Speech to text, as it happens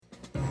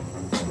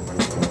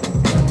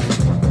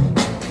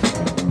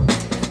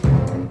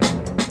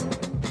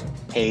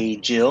Hey,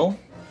 Jill.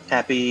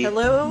 Happy,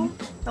 Hello.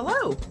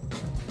 Hello.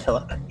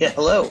 hello, yeah,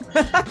 hello.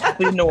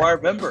 Happy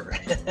Noirvember.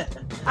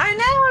 I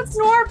know it's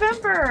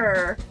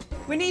Noirvember.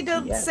 We need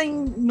to Yeah,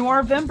 sing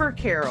Noirvember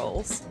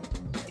carols.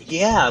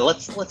 yeah.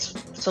 Let's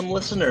some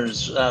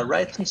listeners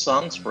write some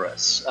songs for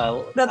us.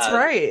 That's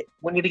right.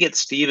 We need to get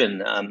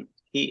Steven.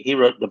 He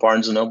wrote the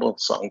Barnes and Noble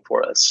song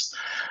for us.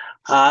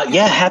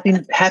 Yeah, happy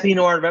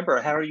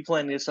Noirvember. How are you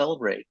planning to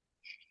celebrate?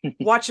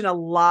 Watching a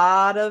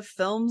lot of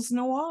films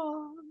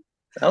noir.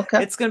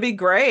 Okay. It's gonna be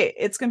great.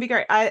 It's gonna be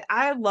great.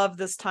 I love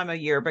this time of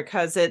year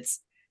because it's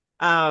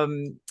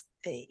um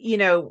you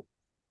know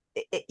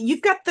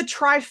you've got the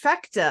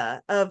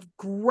trifecta of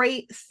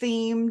great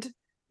themed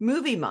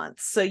movie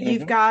months. So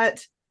you've Hmm.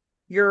 got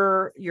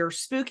your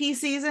spooky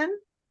season,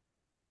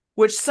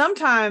 which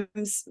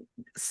sometimes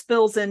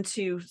spills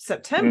into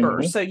September.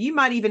 Hmm. So you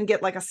might even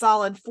get like a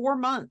solid 4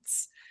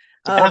 months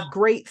Yeah. of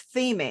great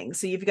theming.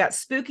 So you've got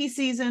spooky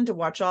season to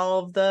watch all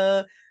of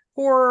the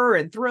horror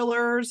and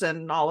thrillers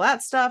and all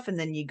that stuff. And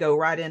then you go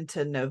right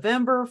into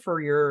November for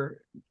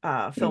your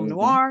film Hmm.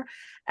 noir.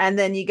 And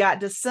then you got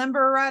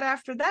December right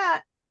after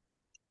that,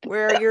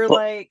 where you're But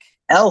like,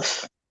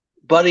 Elf,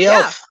 Buddy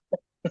yeah, Elf.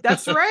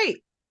 that's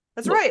right.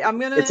 That's right.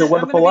 I'm It's a gonna I'm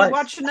Wonderful gonna be Life.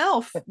 watching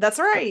Elf. That's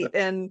right.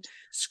 And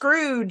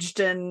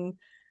Scrooged and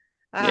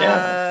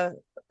Yeah.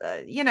 uh,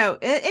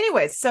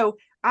 anyways, so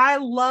I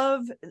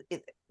love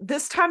it.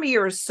 This time of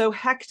year is so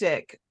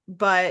hectic,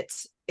 but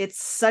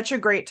it's such a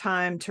great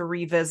time to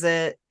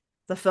revisit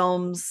the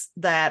films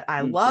that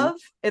I Hmm. love.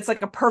 It's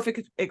like a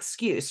perfect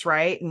excuse,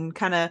 right? And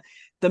kind of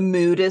the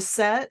mood is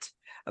set,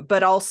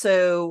 but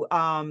also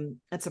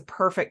it's a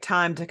perfect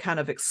time to kind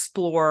of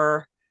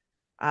explore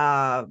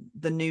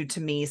the new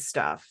to me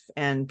stuff,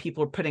 and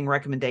people are putting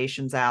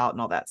recommendations out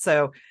and all that.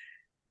 So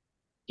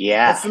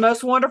Yeah. it's the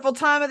most wonderful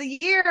time of the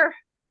year.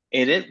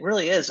 It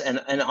really is, and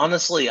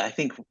honestly, I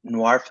think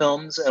noir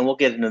films, and we'll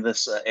get into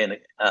this in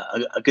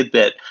a good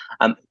bit.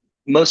 Um,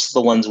 Most of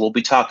the ones we'll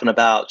be talking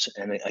about,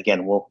 and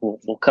again,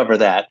 we'll cover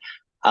that,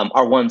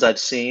 are ones I've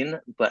seen.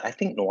 But I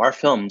think noir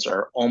films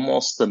are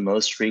almost the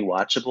most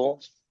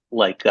rewatchable.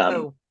 Like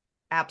Oh,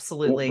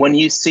 absolutely. when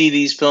you see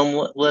these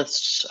film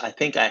lists, I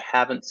think I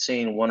haven't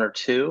seen one or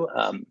two,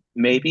 Mm-hmm.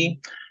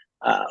 maybe.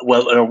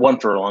 Well, or one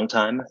for a long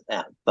time,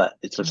 but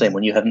it's the same Mm-hmm.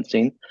 one you haven't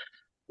seen.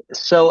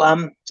 So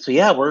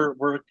yeah,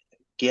 we're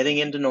getting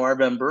into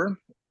Noirvember,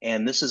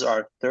 and this is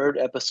our third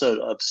episode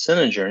of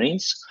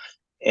CineJourneys,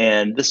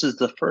 and this is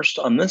the first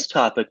on this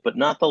topic, but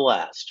not the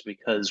last,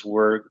 because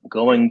we're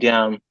going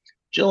down.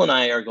 Jill and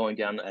I are going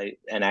down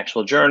an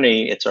actual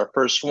journey. It's our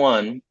first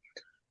one,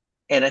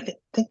 and I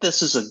think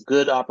this is a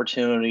good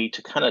opportunity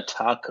to kind of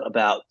talk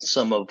about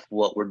some of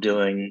what we're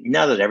doing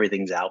now that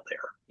everything's out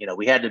there.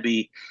 We had to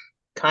be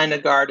kind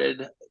of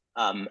guarded,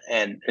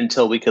 and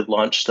until we could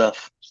launch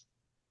stuff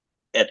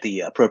at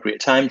the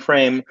appropriate time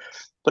frame.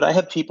 But I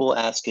have people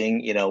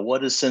asking,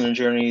 what is Cine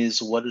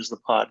Journeys? What is the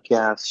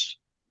podcast?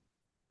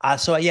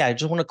 So yeah, I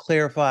just want to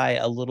clarify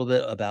a little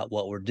bit about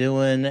what we're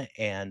doing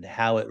and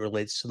how it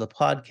relates to the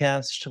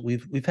podcast.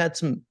 We've had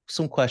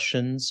some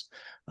questions.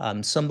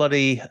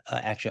 Somebody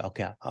actually,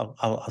 okay,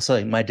 I'll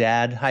say my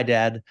dad. Hi,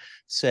 Dad.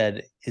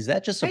 Said, "Is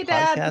that just a Hey,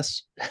 Dad.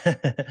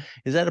 podcast?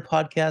 Is that a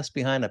podcast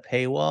behind a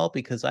paywall?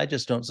 Because I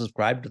just don't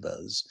subscribe to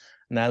those."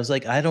 And I was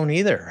like, I don't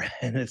either,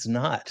 and it's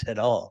not at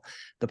all.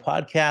 The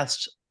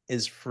podcast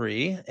is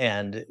free,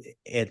 and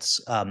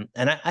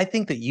I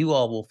think that you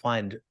all will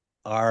find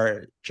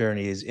our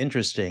journey is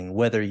interesting,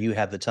 whether you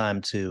have the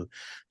time to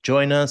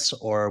join us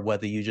or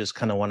whether you just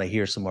kind of want to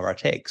hear some of our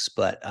takes.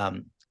 But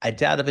I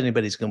doubt if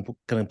anybody's going to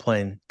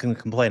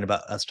complain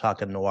about us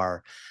talking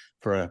noir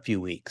for a few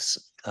weeks.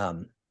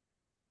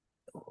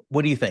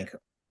 What do you think?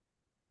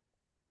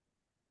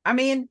 I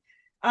mean,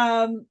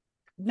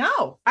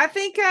 no, I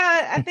think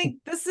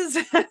this is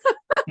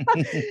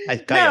I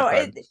got you no, off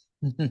guard.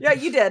 yeah,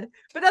 you did,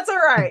 but that's all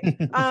right.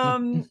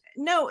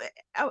 No,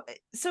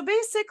 so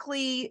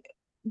basically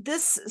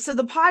so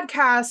the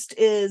podcast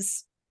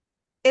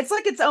it's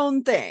like its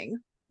own thing, It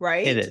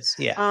right? is,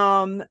 yeah.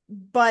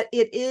 But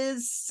it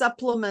is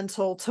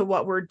supplemental to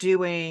what we're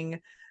doing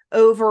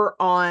over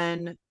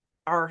on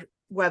our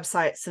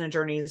website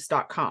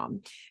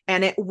cinejourneys.com,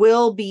 and it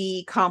will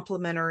be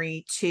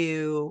complementary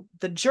to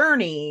the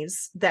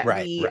journeys that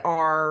Right, we right.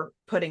 are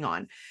putting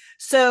on.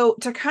 So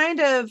to kind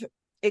of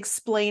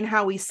explain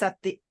how we set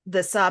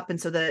this up, and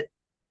so that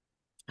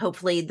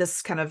hopefully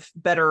this kind of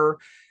better,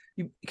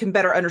 you can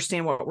better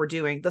understand what we're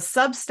doing. The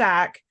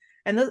Substack,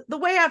 and the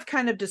way I've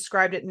kind of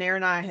described it, Nair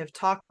and I have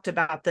talked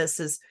about this,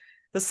 is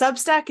the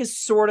Substack is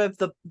sort of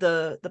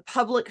the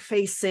public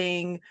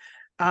facing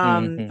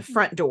Mhm.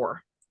 front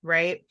door,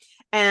 right?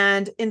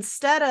 And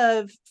instead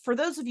of, for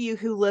those of you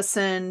who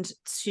listened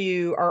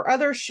to our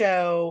other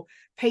show,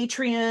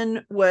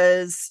 Patreon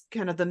was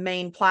kind of the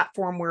main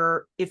platform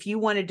where if you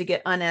wanted to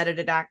get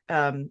unedited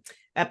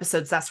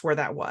episodes, that's where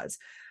that was.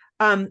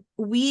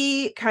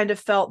 We kind of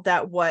felt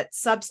that what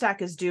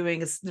Substack is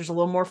doing is there's a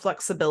little more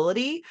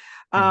flexibility,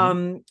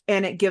 Mhm.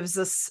 and it gives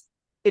us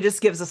it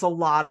just gives us a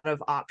lot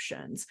of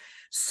options.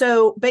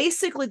 So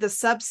basically the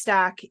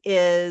Substack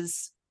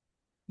is,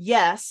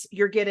 yes,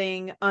 you're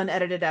getting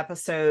unedited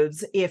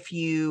episodes if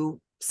you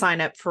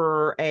sign up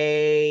for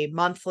a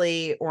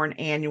monthly or an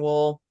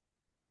annual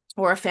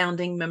or a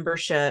founding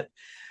membership.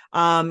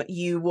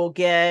 You will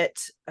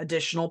get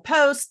additional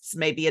posts,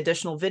 maybe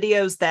additional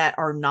videos that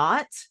are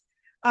not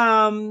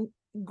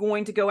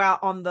going to go out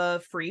on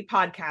the free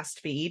podcast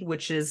feed,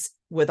 which is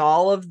with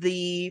all of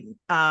the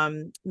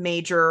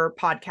major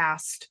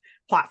podcast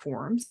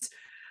platforms.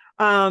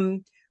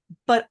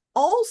 But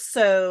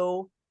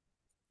also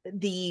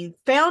the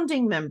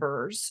founding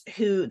members,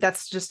 who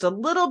that's just a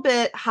little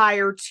bit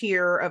higher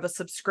tier of a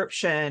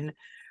subscription,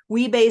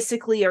 we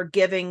basically are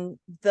giving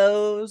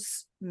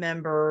those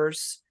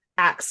members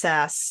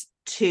access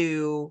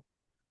to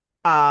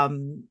a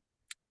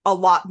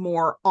lot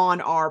more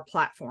on our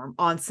platform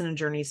on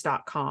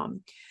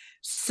CineJourneys.com.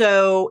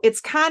 So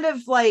it's kind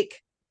of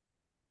like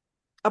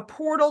a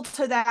portal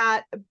to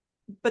that,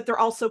 but they're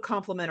also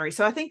complementary.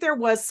 So I think there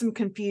was some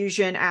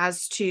confusion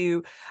as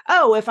to,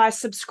 oh, if I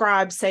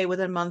subscribe, say with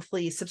a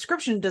monthly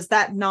subscription, does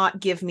that not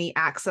give me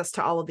access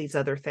to all of these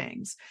other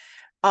things?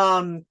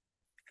 So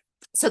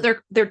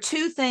they're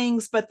two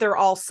things, but they're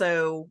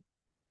also,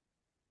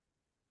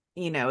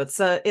 it's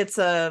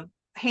a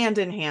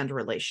hand-in-hand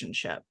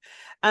relationship.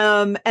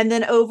 And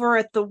then over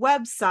at the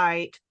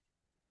website,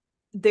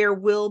 there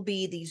will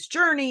be these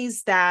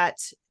journeys that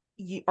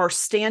are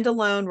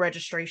standalone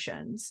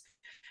registrations.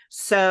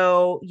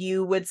 So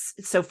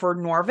for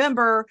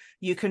Noirvember,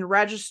 you can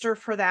register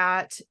for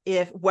that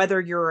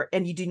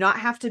and you do not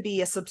have to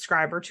be a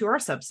subscriber to our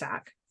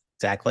Substack.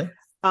 Exactly.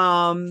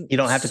 You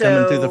don't have to come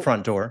in through the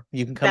front door.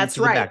 You can come in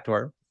through the back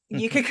door.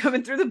 You can come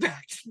in through the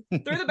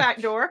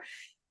back door.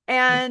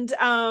 And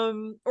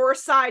or a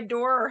side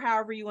door, or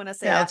however you want to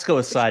say that. Let's go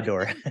with side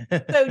door.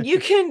 So you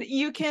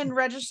can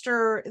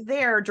register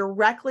there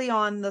directly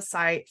on the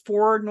site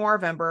for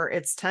Noirvember.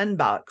 It's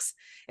 $10.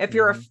 If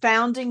you're a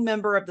founding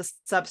member of the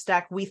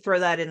Substack, we throw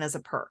that in as a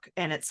perk,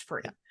 and it's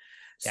free.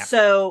 Yeah.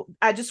 So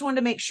I just wanted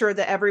to make sure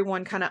that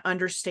everyone kind of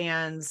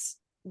understands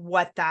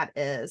what that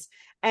is.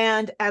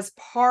 And as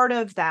part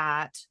of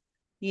that,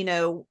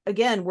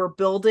 again, we're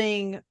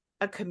building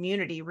a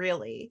community,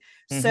 really.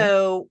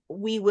 So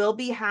we will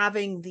be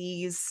having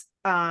these,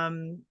 we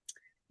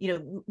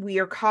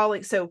are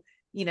calling,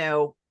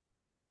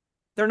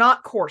 they're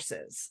not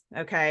courses.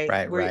 Okay.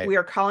 Right. We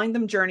are calling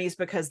them journeys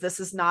because this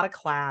is not a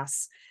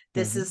class.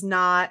 This is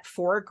not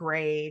for a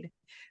grade.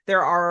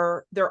 There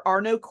are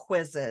no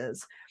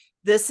quizzes.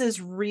 This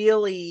is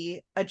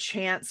really a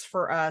chance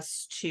for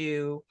us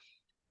to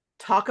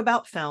talk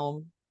about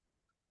film,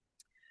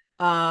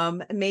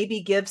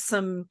 maybe give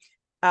some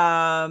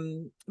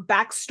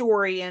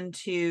backstory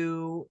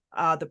into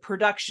the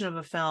production of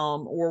a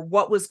film or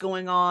what was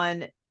going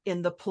on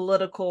in the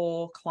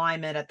political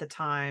climate at the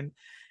time,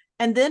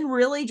 and then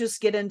really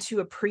just get into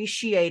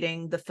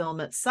appreciating the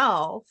film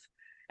itself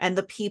and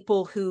the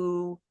people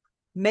who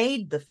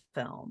made the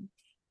film,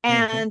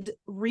 and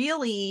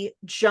really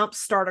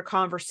jumpstart a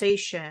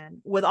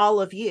conversation with all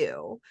of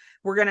you.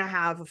 We're going to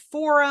have a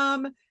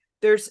forum.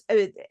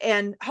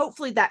 And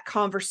hopefully that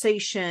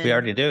conversation we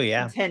already do,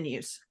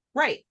 continues.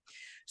 Right.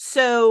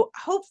 So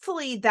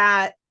hopefully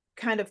that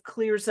kind of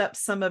clears up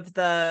some of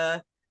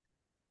the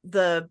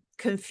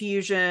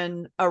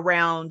confusion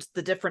around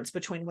the difference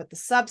between what the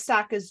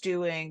Substack is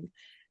doing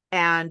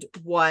and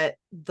what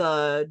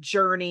the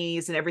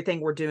journeys and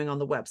everything we're doing on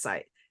the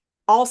website.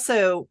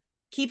 Also,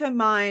 keep in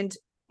mind,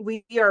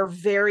 we are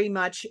very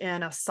much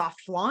in a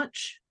soft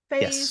launch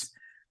phase. Yes.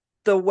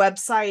 The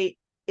website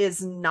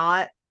is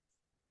not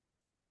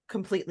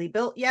completely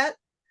built yet.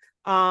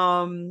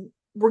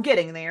 We're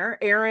getting there.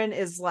 Aaron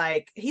is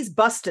like, he's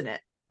busting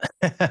it.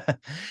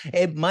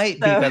 It might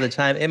be by the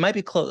time, it might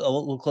be a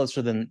little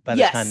closer than by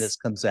the time this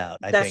comes out.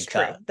 I think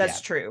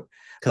that's true.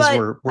 Because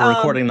we're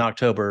recording in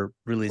October,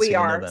 releasing we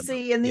are. in November.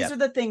 See, and these are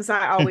the things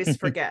I always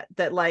forget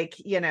that,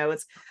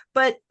 it's,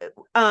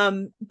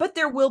 but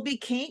there will be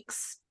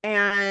kinks,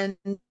 and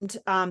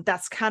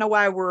that's kind of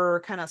why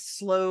we're kind of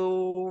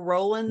slow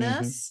rolling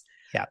this.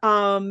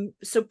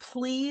 So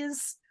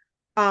please,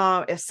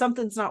 if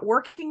something's not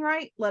working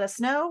right, let us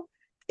know.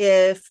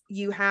 If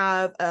you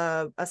have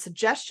a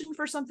suggestion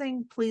for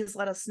something, please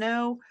let us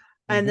know.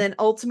 And then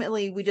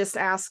ultimately we just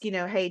ask,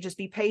 hey, just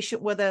be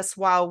patient with us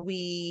while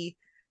we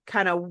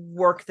kind of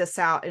work this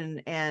out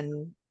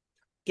and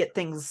get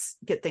things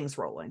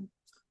rolling.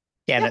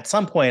 And at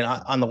some point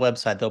on the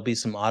website, there'll be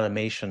some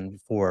automation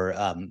for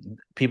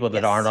people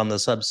that aren't on the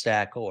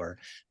Substack, or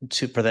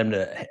for them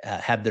to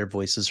have their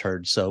voices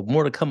heard. So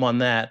more to come on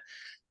that.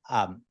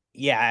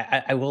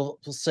 I will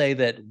say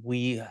that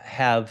we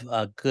have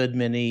a good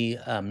many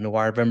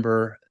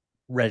Noirvember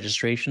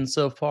registrations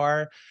so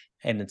far,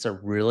 and it's a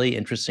really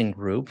interesting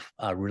group,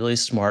 really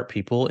smart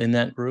people in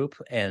that group.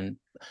 And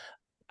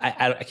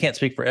I can't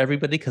speak for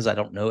everybody because I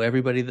don't know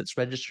everybody that's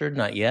registered,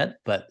 not yet,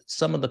 but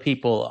some of the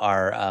people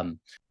are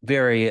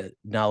very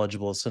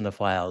knowledgeable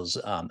cinephiles,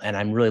 and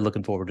I'm really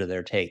looking forward to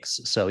their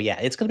takes. So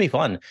it's going to be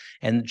fun.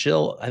 And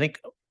Jill, I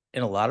think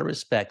in a lot of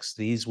respects,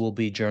 these will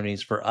be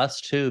journeys for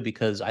us too,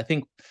 because I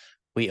think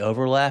we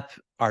overlap,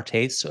 our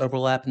tastes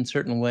overlap in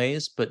certain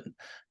ways, but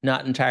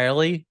not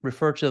entirely.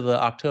 Refer to the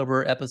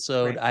October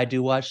episode. Right. I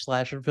do watch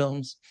slasher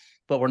films,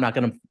 but we're not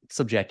going to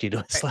subject you to a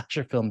Right.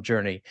 slasher film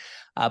journey.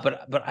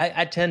 But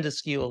I tend to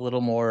skew a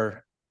little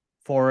more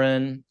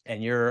foreign,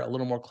 and you're a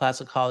little more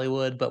classic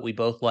Hollywood, but we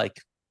both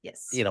like,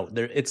 Yes,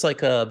 there, it's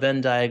like a Venn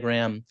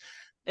diagram,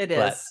 it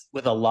but is.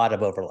 with a lot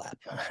of overlap.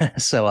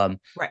 So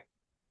Right.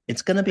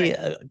 it's gonna be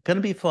Right.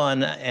 gonna be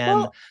fun.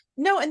 And Well,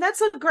 no, and that's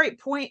a great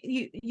point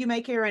you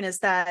make, Aaron, is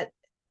that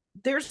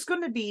there's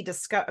going to be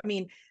I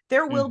mean,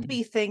 there will Mhm.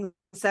 be things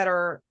that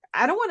are,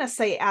 I don't want to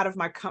say out of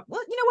my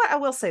well, you know what? I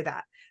will say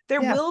that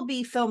there Yeah. will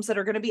be films that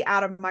are going to be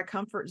out of my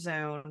comfort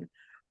zone.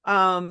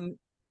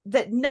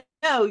 That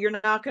no, you're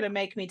not going to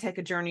make me take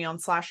a journey on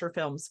slasher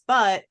films,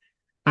 but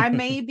I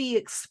may be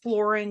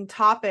exploring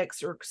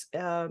topics or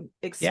Yeah.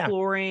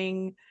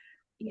 exploring,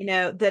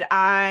 that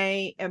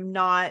I am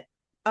not,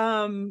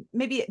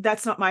 maybe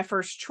that's not my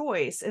first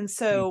choice. And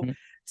so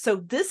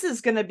Mhm. this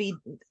is going to be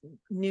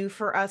new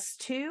for us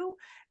too.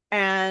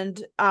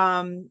 And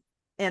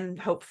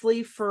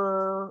hopefully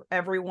for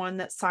everyone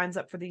that signs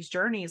up for these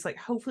journeys, like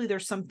hopefully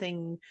there's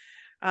something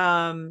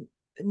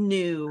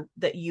new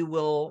that you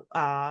will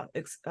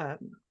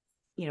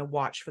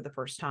watch for the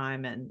first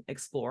time and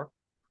explore.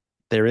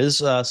 There is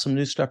some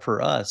new stuff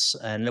for us,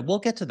 and we'll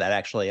get to that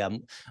actually.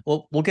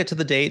 We'll get to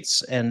the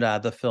dates and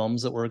the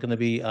films that we're going to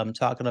be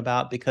talking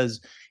about,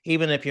 because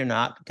even if you're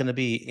not going to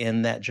be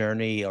in that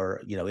journey,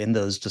 or in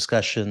those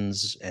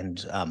discussions,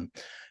 and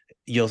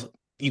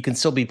you can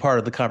still be part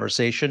of the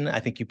conversation. I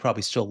think you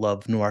probably still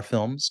love noir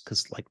films,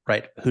 because, like,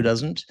 right, who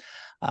doesn't?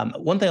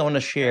 One thing I want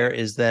to share Right.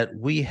 is that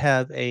we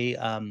have a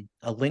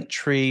link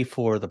tree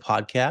for the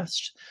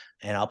podcast,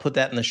 and I'll put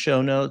that in the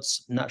show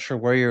notes. I'm not sure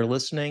where you're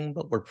listening,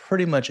 but we're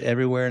pretty much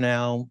everywhere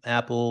now: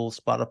 Apple,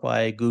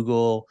 Spotify,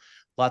 Google,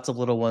 lots of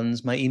little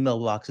ones. My email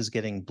box is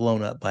getting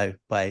blown up by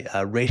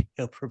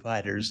radio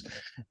providers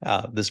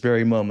this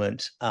very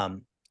moment.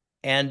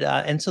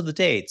 And so the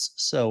dates.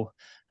 So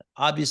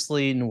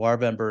obviously,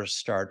 Noirvember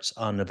starts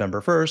on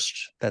November 1st.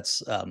 That's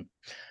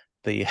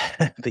the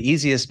the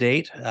easiest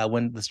date,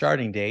 when the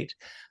starting date.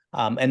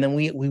 And then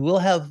we will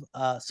have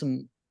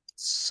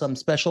some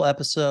special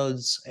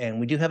episodes, and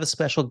we do have a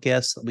special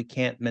guest that we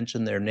can't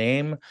mention their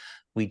name.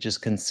 We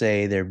just can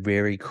say they're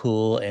very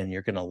cool, and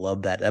you're gonna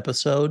love that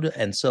episode,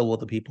 and so will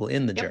the people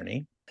in the Yep.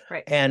 journey.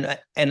 Right. And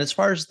as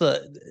far as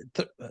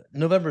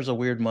November is a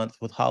weird month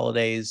with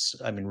holidays.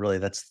 I mean, really,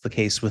 that's the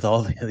case with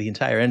all the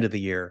entire end of the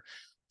year.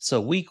 So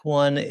week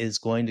one is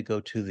going to go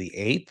to the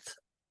 8th,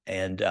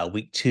 and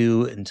week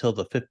two until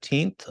the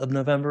 15th of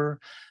November.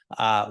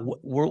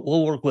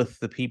 We'll work with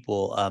the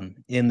people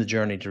in the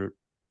journey to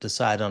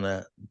decide on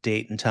a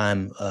date and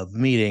time of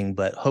meeting,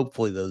 but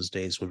hopefully those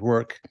days would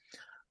work.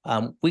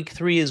 Week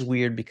three is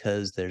weird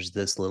because there's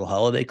this little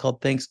holiday called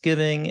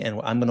Thanksgiving,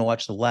 and I'm going to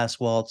watch The Last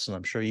Waltz, and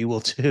I'm sure you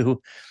will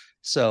too.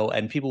 So,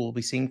 and people will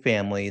be seeing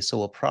family. So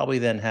we'll probably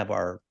then have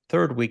our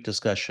third week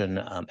discussion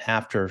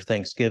after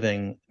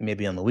Thanksgiving,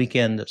 maybe on the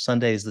weekend.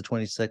 Sunday is the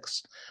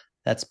 26th.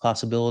 That's a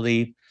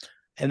possibility.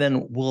 And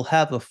then we'll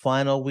have a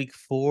final week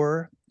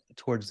four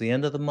towards the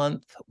end of the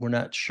month. We're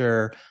not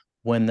sure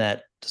when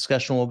that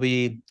discussion will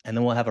be, and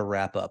then we'll have a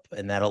wrap up,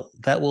 and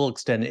that will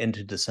extend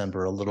into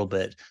December a little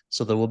bit.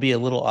 So there will be a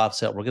little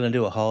offset. We're going to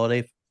do a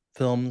holiday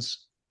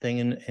films thing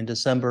in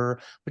December,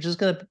 which is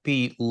going to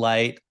be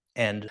light.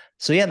 And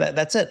so yeah,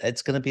 that's it.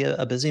 It's going to be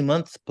a busy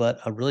month, but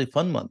a really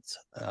fun month.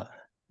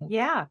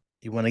 Yeah.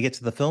 You want to get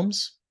to the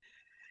films?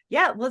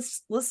 Yeah,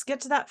 let's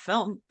get to that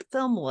film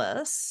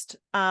list.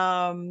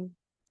 All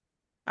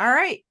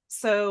right.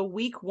 So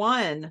week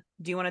one,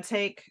 do you want to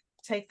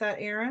take that,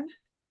 Aaron?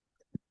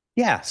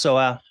 Yeah.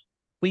 So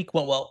week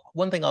one. Well,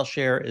 one thing I'll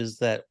share is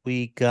that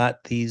we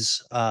got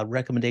these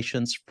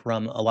recommendations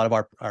from a lot of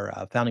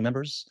our founding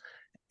members,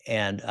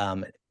 and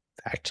in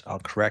fact, I'll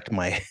correct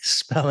my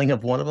spelling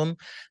of one of them.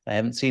 I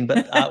haven't seen,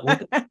 but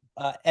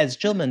as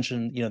Jill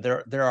mentioned,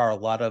 there are a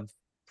lot of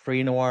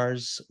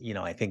pre-noirs.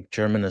 I think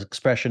German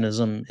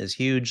expressionism is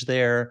huge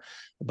there,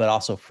 but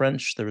also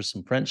French. There was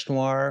some French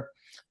noir.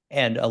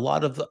 And a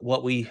lot of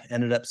what we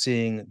ended up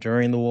seeing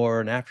during the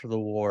war and after the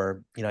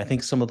war, I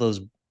think some of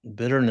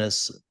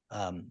bitterness,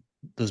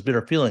 those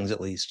bitter feelings, at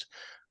least,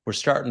 were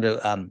starting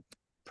to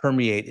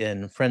permeate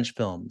in French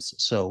films.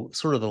 So,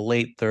 sort of the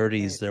late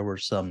 30s, Right. there were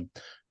some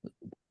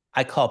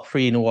I call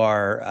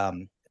pre-noir.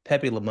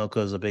 Pepe Le Moko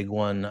is a big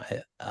one,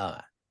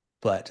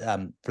 but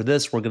for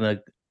this, we're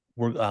gonna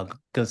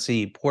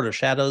see Port of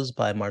Shadows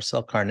by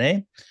Marcel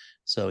Carnet.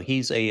 So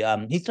he's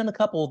done a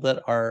couple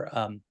that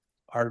are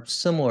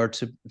similar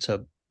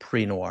to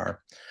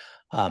pre-noir.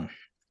 Um,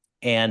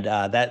 and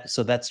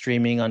that's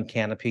streaming on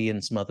Canopy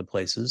and some other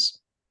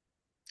places.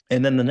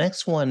 And then the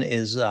next one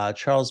is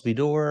Charles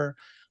Vidor,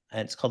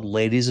 and it's called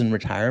Ladies in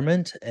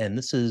Retirement. And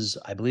this is,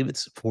 I believe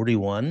it's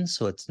 41,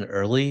 so it's an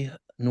early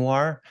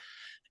noir.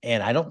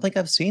 And I don't think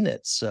I've seen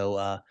it.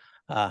 So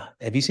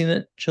have you seen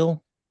it,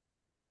 Jill?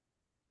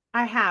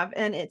 I have,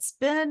 and it's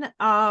been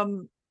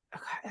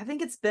I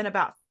think it's been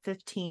about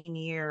 15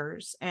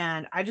 years,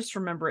 and I just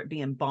remember it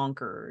being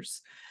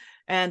bonkers.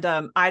 And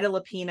Ida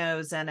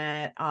Lupino's in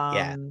it.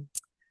 Yeah.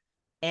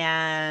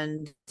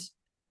 And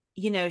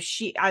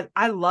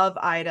I love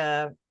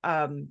Ida,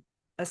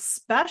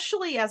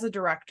 especially as a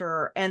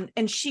director, and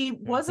she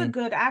was a Mhm.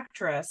 good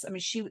actress. I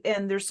mean,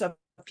 and there's a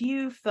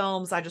few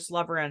films I just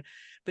love her in,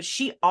 but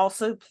she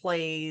also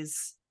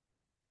plays,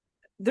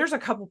 there's a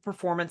couple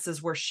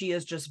performances where she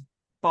is just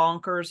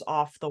bonkers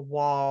off the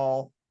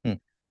wall, Hmm.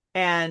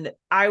 and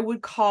I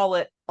would call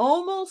it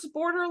almost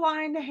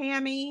borderline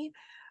hammy,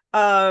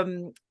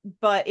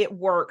 but it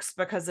works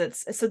because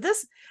this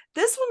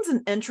one's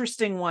an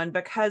interesting one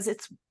because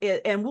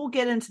and we'll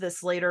get into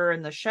this later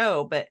in the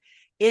show, but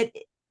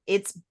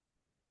it's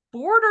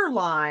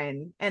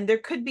borderline, and there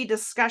could be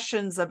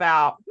discussions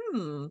about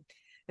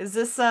is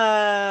this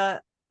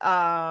a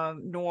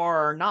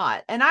noir or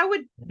not, and I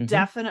would Mhm.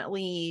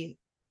 definitely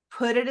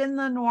put it in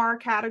the noir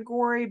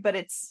category, but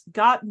it's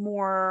got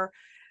more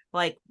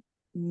like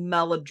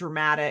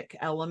melodramatic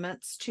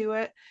elements to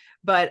it.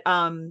 But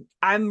I'm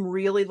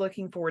really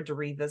looking forward to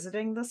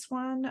revisiting this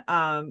one,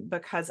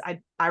 because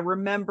I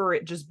remember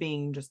it just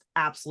being just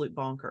absolute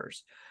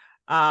bonkers.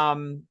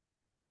 um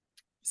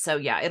so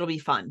yeah, it'll be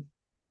fun.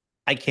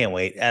 I can't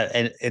wait.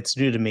 And it's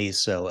new to me,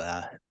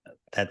 so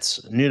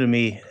that's new to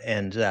me.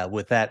 And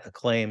with that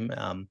acclaim,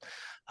 and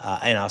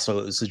also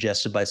it was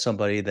suggested by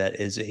somebody that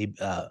is a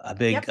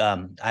big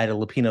Yep. Ida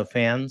Lupino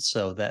fan,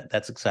 so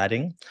that's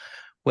exciting.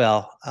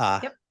 Well,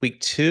 Yep. week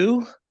 2,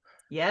 we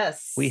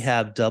Yes.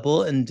 have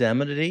Double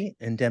Indemnity,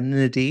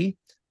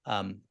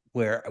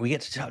 where we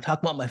get to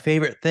talk about my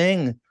favorite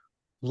thing,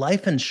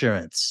 life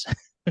insurance.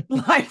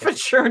 Life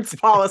insurance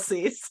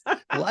policies.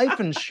 Life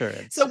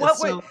insurance. so It's what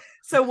we so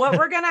so what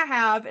we're gonna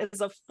have is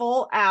a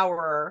full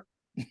hour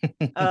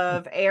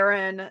of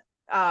Aaron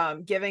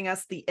giving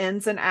us the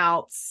ins and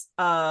outs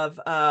of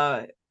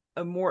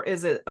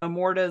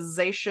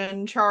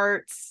amortization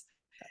charts,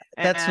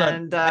 That's not,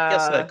 and I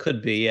guess that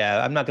could be,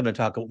 yeah. I'm not going to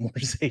talk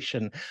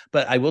amortization,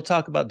 but I will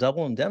talk about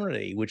double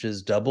indemnity, which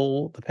is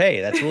double the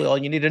pay. That's really all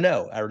you need to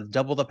know, or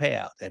double the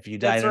payout if you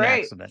die that's in an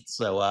right. accident.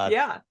 So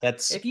Yeah.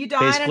 that's If you die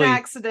in an basically,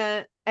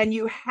 accident and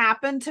you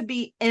happen to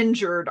be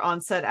injured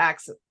on said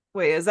accident,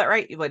 wait, is that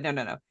right? Wait,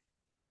 no.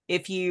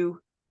 If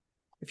you're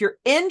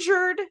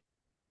injured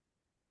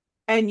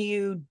and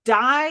you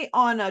die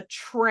on a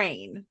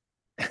train,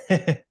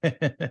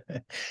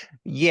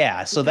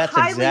 yeah. So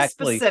highly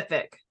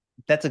specific.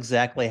 that's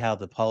exactly how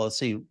the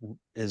policy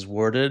is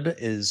worded.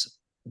 Is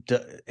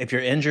if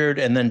you're injured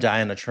and then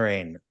die on a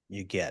train,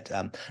 you get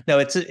no.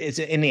 It's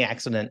in the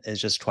accident is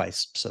just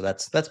twice. So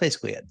that's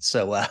basically it.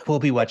 So we'll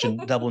be watching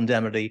Double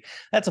Indemnity.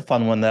 That's a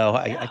fun one though.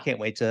 I Yeah. can't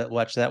wait to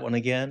watch that one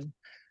again.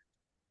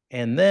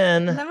 And And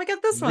then then we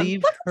got this one.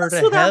 Leave Look at Her us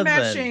to with Heaven.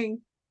 our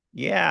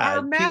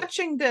Yeah,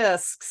 matching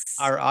discs.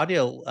 our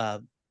audio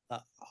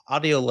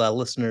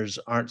listeners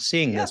aren't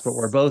seeing this, but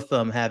we're Yes. both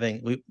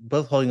we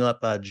both holding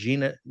up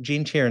Jean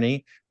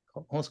Tierney.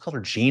 Almost called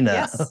her Gina.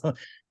 Yes.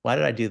 Why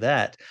did I do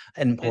that?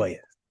 And And boy,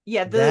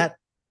 yeah, that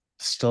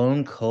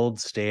stone cold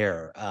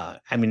stare.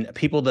 I mean,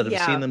 people that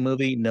have seen yeah, the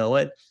movie know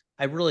it.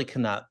 I really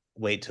cannot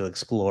wait to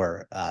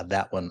explore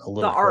that one a the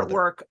little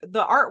further.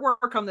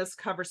 artwork on this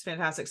cover is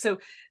fantastic. So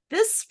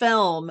this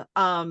film,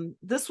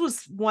 this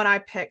was one I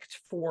picked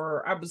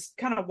for, I was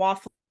kind of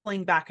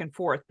waffling back and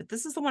forth, but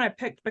this is the one I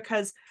picked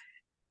because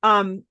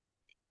um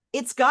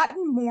it's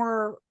gotten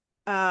more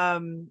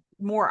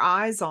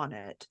eyes on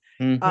it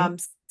Mm-hmm.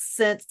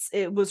 since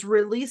it was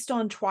released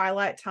on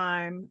Twilight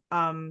Time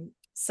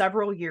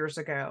several years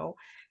ago,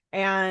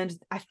 and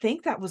I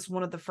think that was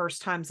one of the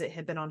first times it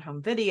had been on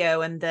home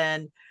video, and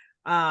then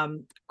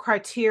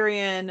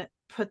Criterion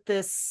put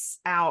this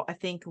out, I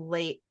think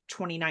late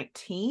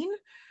 2019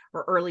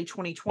 or early Wow,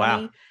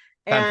 2020. time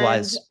And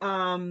flies.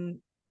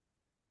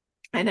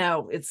 I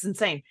know, it's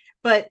insane.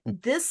 But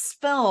this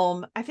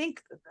film, I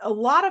think a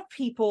lot of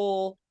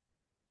people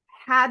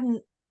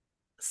hadn't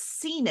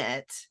seen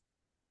it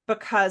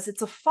because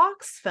it's a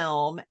Fox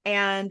film.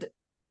 And,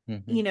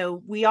 Mm-hmm.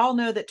 we all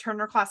know that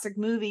Turner Classic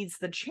Movies,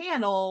 the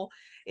channel,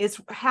 is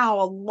how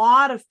a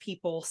lot of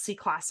people see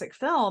classic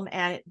film.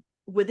 And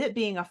with it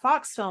being a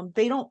Fox film,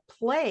 they don't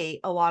play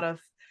a lot of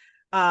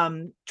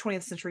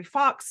 20th Century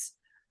Fox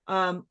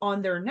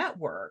on their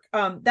network.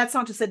 That's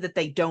not to say that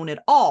they don't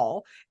at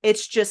all.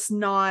 It's just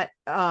not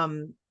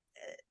as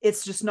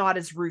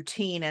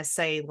routine as,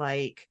 say,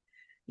 like,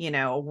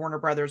 a Warner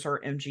Brothers or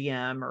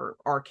MGM or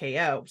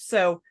RKO.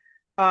 So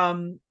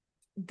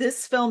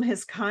this film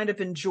has kind of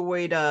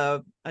enjoyed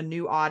a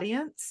new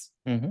audience,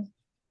 Mm-hmm.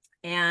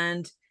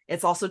 and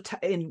it's also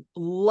in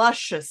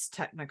luscious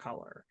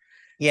Technicolor.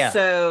 Yeah, like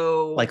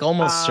So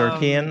almost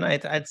Circean,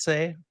 I'd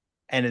say,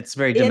 and it's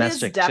very it is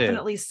domestic too.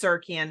 definitely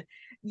Circean.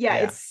 Yeah,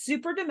 Yeah. it's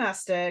super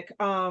domestic.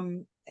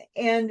 And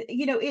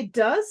it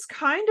does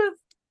kind of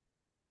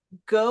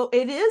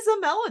it is a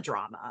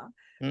melodrama,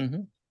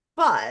 Mm-hmm.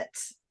 but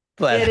it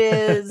But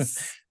is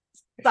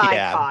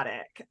yeah,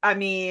 psychotic. I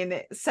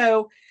mean,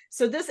 so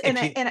this,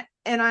 if you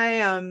and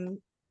I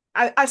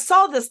I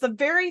saw this the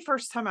very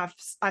first time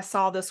I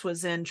saw this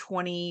was in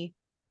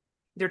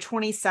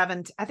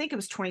 2017. I think it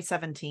was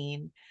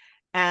 2017,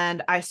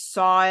 and I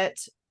saw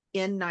it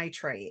in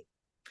nitrate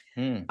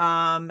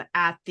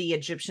at the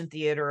Egyptian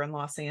Theater in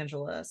Los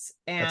Angeles,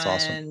 That's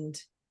awesome.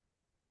 and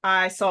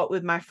I saw it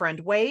with my friend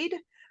Wade.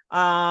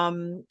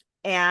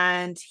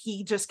 And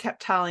he just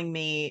kept telling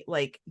me,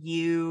 like,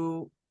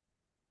 you're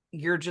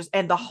just,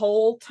 and the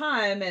whole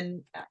time,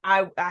 and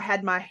I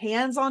had my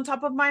hands on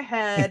top of my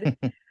head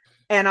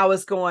and I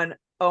was going,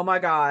 oh my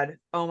God,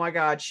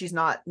 she's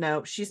not,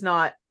 no, she's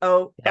not.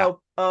 Oh, Yeah.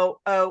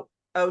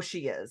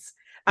 she is.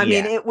 I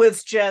mean, it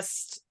was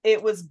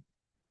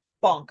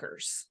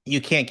bonkers. You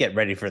can't get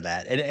ready for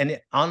that. And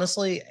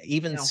honestly,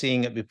 even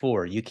seeing it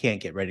before, you can't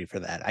get ready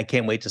for that. I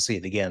can't wait to see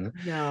it again.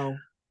 No.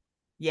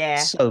 Yeah.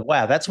 So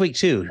wow, that's week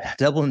 2,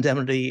 Double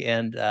Indemnity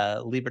and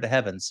Leave Her to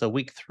Heaven. So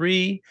week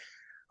 3,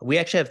 we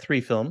actually have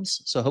 3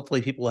 films. So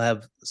hopefully people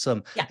have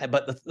some. Yeah.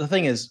 But the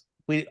thing is,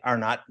 we are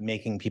not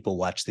making people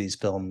watch these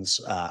films.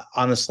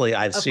 Honestly,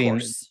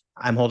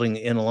 I'm holding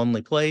In a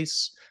Lonely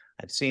Place.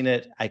 I've seen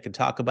it. I could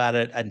talk about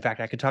it. In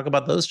fact, I could talk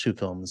about those 2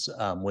 films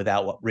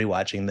without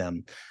rewatching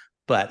them.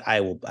 But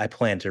I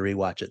plan to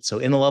rewatch it. So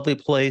In a Lovely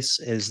Place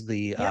is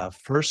the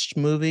first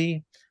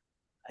movie.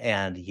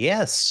 And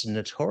yes,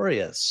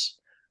 Notorious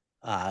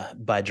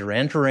by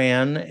Duran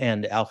Duran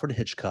and Alfred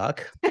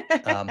Hitchcock.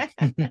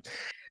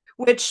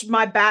 Which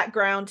my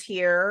background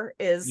here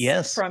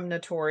is from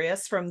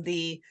Notorious, from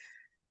the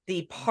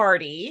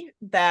party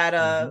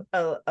that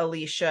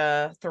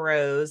Alicia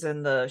throws,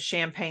 and the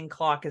champagne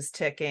clock is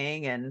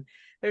ticking, and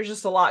there's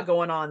just a lot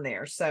going on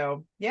there.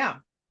 So yeah,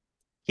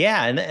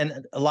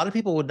 and a lot of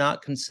people would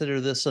not consider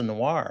this a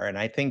noir, and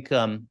I think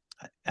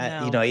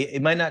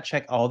it might not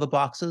check all the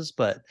boxes,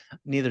 but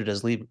neither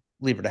does Leave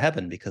Her to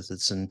Heaven, because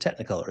it's in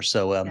Technicolor.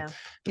 So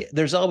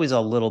there's always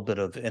a little bit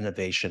of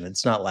innovation.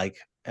 It's not like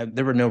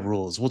there were no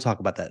rules. We'll talk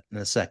about that in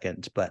a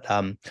second, but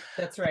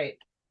that's right.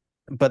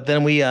 But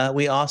then we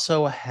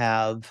also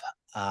have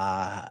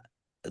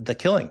The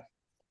Killing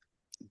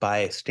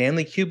by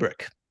Stanley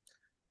Kubrick,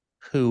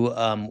 who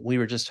we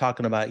were just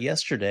talking about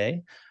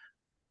yesterday.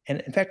 And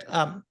in fact,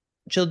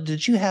 Jill,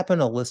 did you happen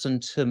to listen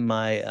to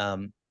my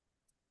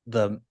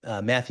the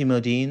Matthew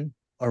Modine,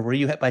 or were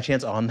you by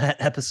chance on that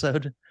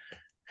episode?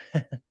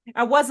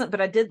 I wasn't, but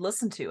I did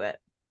listen to it.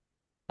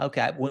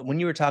 Okay. When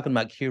you were talking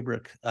about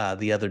Kubrick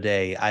the other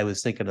day, I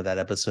was thinking of that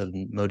episode,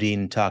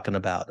 Modine talking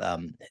about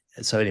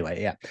so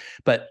anyway, yeah.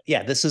 But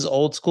yeah, this is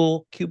old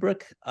school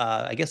Kubrick.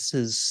 I guess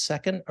his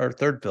second or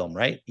third film,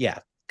 right? Yeah,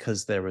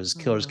 because there was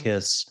Killer's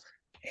Kiss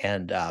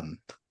and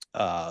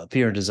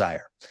Fear and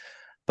Desire.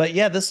 But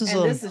yeah, this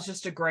is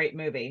just a great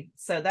movie.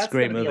 So that's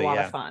going to be a lot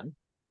of fun.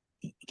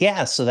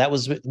 Yeah, so that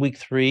was week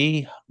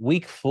 3.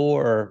 Week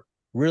 4,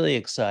 really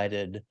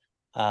excited.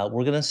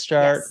 We're going to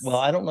start. Well,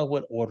 I don't know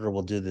what order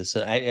we'll do this.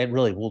 I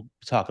really, we'll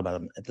talk about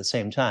them at the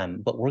same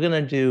time, but we're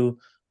going to do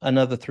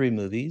another 3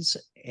 movies,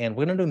 and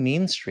we're going to do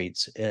Mean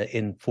Streets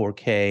in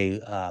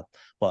 4K.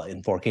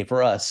 In 4K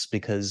for us,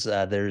 because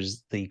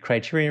there's the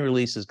Criterion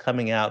release is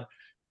coming out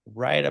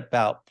right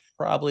about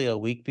probably a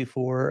week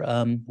before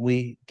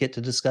we get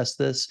to discuss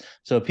this.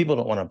 So if people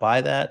don't want to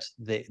buy that,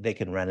 they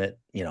can rent it,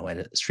 at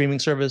a streaming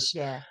service.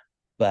 Yeah.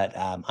 But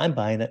I'm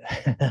buying it.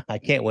 I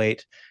can't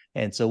wait.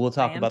 And so we'll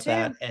talk about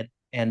that.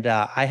 And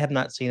I have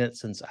not seen it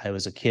since I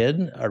was a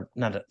kid, or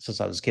not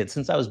since I was a kid,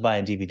 since I was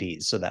buying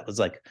DVDs. So that was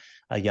like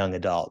a young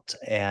adult.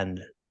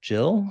 And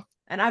Jill?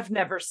 And I've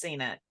never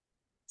seen it.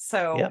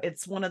 So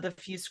it's one of the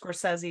few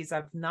Scorsese's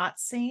I've not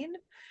seen.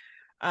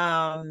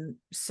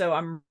 So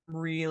I'm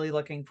really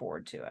looking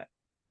forward to it.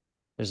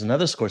 There's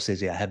another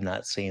Scorsese I have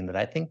not seen that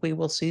I think we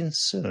will see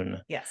soon.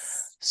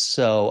 Yes.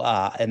 So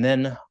and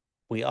then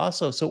we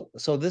also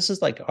so this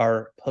is like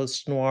our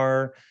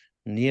post-noir,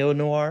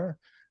 neo-noir.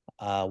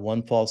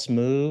 One False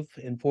Move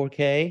in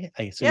 4K.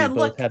 We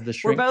both have the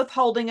shrink. We're both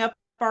holding up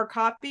our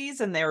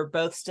copies, and they're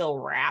both still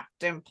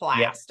wrapped in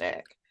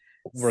plastic.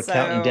 Yep. We're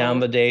counting down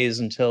the days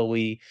until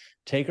we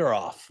take her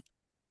off.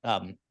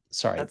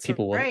 Sorry,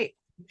 people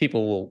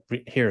will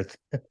hear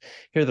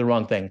the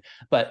wrong thing.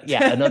 But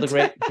yeah,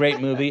 another great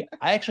movie.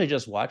 I actually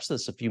just watched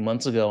this a few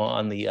months ago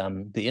on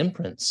the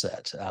Imprint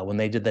set when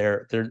they did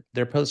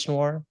their post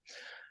noir.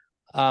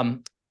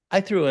 I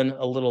threw in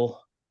a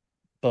little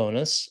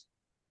bonus.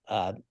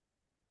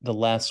 The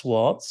Last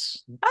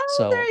Waltz.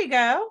 Oh, there you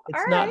go.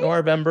 It's not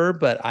Noirvember,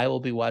 but I will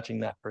be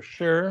watching that for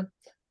sure.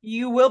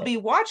 You will be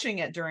watching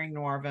it during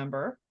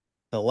Noirvember.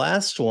 The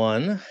last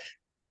one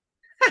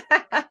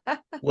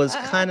was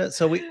kind of,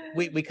 so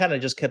we kind of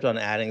just kept on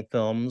adding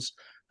films.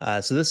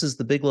 So this is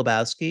The Big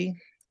Lebowski,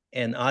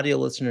 and audio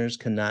listeners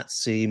cannot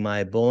see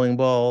my bowling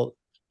ball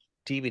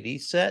DVD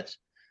set,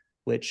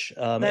 which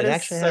it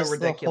actually has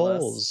ridiculous. The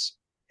holes.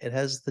 It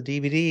has the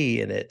DVD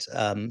in it.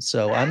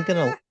 So I'm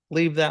gonna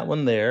leave that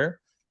one there.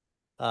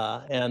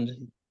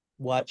 And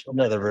watch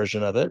another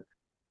version of it.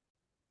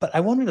 But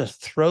I wanted to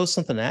throw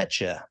something at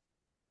you.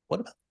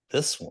 What about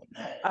this one?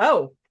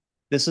 Oh,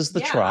 This is the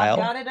Yeah, I've trial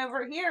got it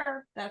over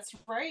here. That's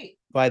right.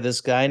 by this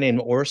guy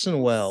named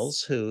Orson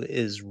Welles, who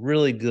is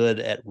really good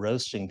at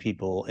roasting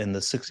people in the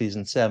 60s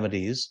and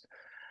 70s.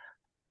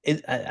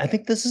 I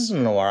think this is a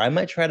noir. I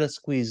might try to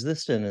squeeze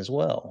this in as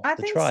well. I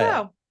The think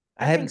trial. so.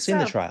 I I haven't think seen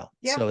the so. trial,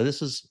 Yeah. so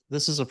this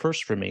is a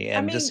first for me. I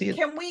And to mean, see it,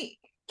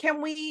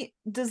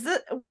 does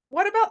it,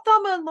 what about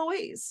Thelma and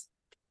Louise?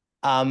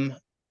 um,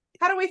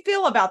 How do we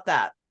feel about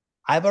that?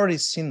 I've already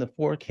seen the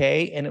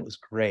 4K and it was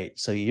great.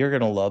 So you're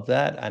gonna love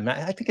that.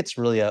 I think it's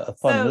really a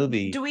fun So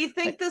movie. do we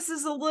think this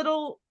is a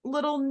little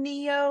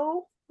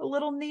neo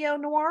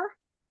noir?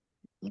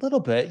 A little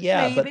bit,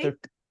 yeah, but Maybe.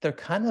 they're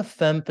kind of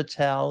femme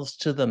fatales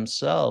to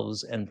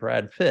themselves and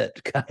Brad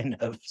Pitt, kind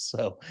of.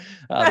 So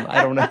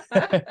I don't know.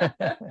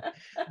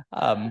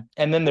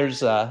 And then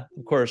there's of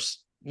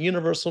course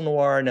Universal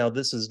Noir. Now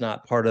this is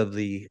not part of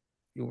the.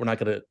 We're not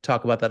going to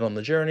talk about that on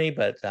the journey,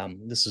 but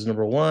this is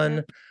number one,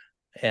 Yep.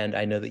 and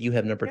I know that you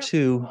have number Yep.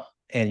 two,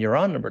 and you're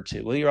on number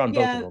two. Well, you're on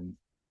both of Yeah. them.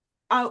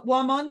 Well,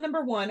 I'm on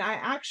number one. I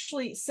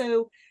actually,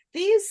 so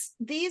these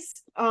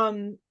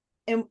and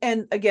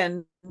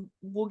again,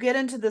 we'll get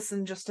into this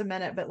in just a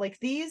minute, but like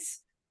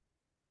these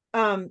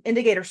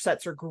indicator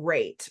sets are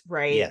great,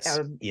 right?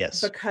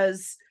 Yes.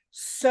 Because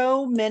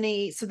so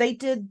many, so they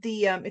did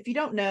the if you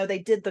don't know, they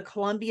did the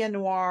Columbia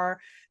Noir.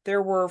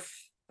 There were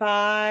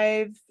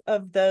 5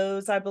 of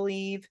those, I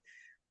believe.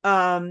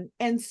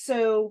 And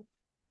so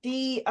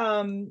the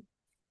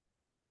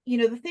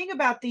the thing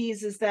about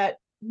these is that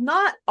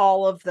not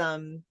all of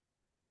them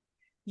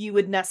you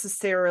would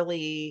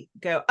necessarily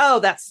go, oh,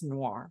 that's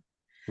noir.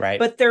 Right.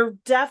 But they're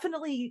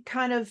definitely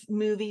kind of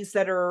movies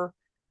that are,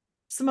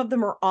 some of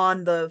them are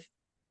on the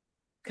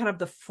kind of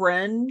the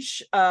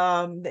fringe.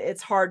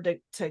 It's hard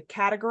to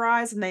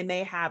categorize, and they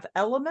may have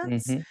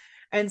elements. Mm-hmm.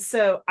 And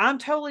so I'm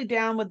totally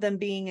down with them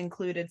being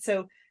included.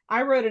 So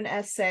I wrote an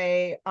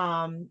essay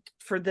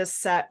for this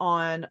set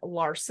on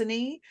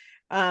larceny,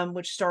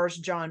 which stars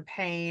John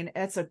Payne.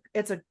 It's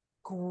a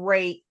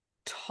great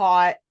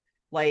taut,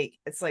 like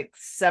it's like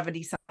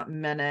 70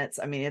 something minutes.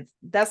 I mean,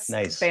 that's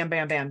nice. Bam,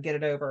 bam, bam, get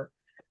it over.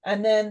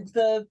 And then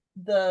the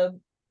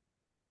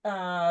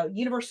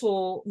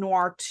Universal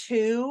Noir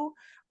 2,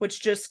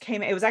 which just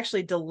came, it was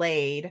actually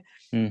delayed,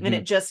 and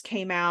it just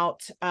came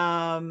out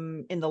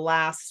in the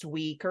last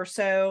week or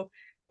so.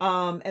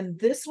 And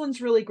this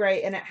one's really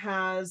great, and it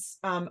has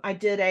I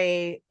did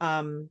a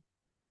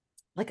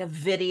like a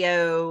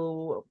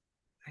video,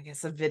 I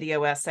guess a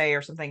video essay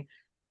or something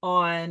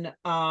on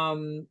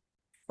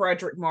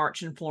Frederick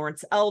March and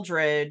Florence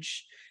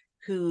Eldridge,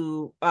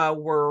 who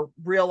were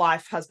real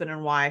life husband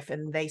and wife,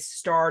 and they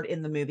starred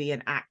in the movie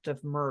An Act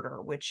of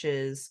Murder, which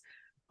is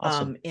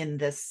awesome. In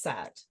this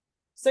set.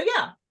 So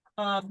yeah,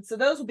 so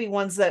those will be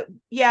ones that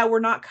we're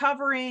not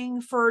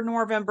covering for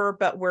Noirvember,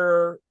 but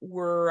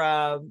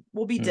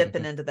we'll be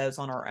dipping into those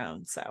on our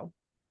own. So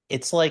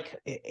it's like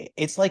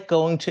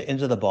going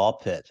into the ball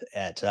pit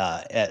at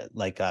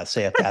like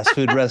say a fast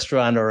food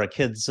restaurant or a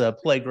kid's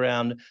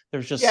playground.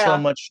 There's just so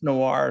much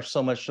noir,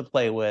 so much to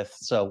play with.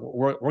 So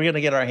we're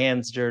gonna get our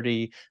hands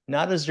dirty,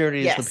 not as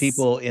dirty as the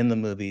people in the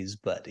movies,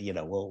 but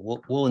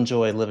we'll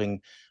enjoy living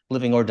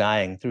or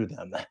dying through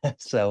them.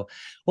 So,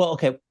 well,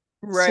 okay,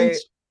 right.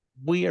 Since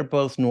we are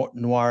both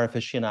noir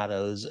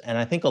aficionados, and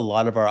I think a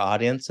lot of our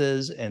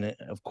audiences, and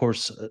of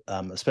course,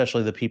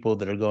 especially the people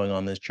that are going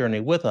on this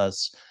journey with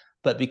us.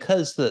 But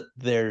because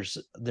there's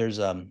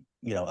a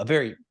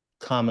very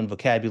common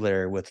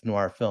vocabulary with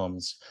noir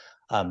films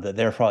that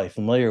they're probably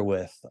familiar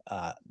with,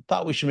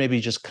 thought we should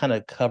maybe just kind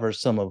of cover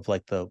some of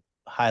like the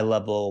high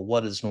level,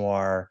 what is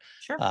noir?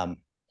 Sure.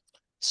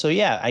 So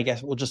yeah, I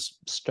guess we'll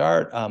just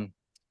start.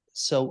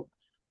 So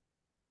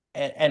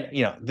and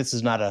this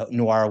is not a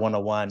noir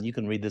 101. You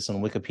can read this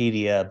on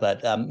Wikipedia,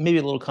 but maybe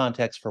a little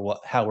context for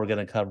how we're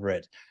going to cover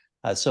it.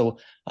 So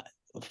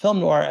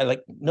film noir,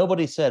 like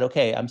nobody said,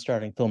 okay, I'm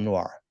starting film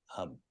noir.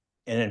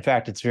 And in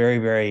fact, it's very,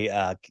 very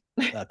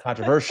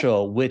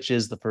controversial, which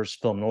is the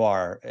first film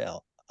noir.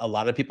 A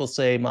lot of people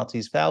say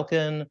Maltese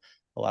Falcon.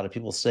 A lot of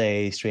people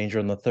say Stranger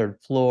on the Third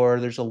Floor.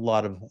 There's a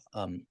lot of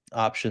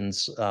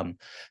options.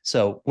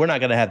 So we're not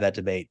going to have that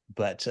debate,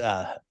 but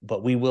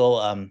we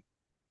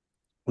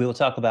will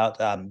talk about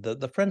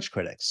the French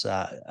critics,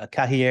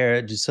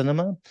 Cahiers du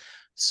Cinéma.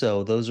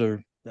 So those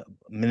are,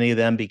 many of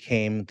them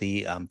became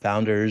the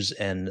founders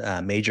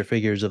and major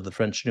figures of the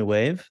French New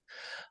Wave.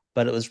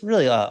 But it was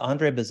really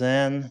Andre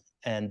Bazin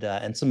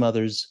and some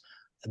others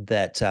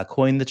that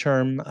coined the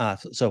term.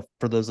 So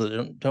for those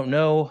that don't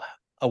know,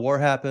 a war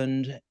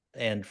happened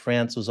and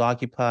France was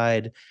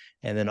occupied,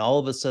 and then all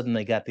of a sudden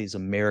they got these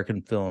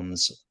American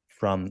films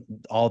from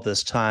all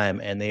this time,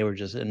 and they were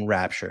just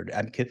enraptured.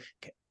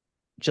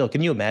 Jill,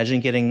 can you imagine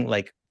getting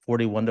like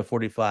 41 to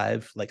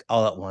 45 like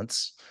all at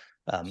once,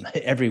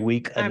 every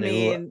week a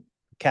new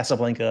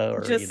Casablanca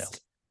or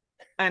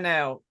I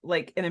know,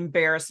 like an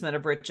embarrassment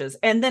of riches.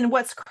 And then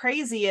what's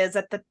crazy is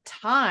at the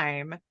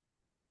time,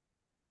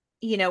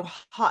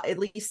 at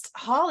least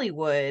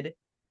Hollywood,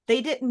 they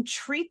didn't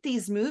treat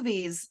these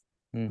movies,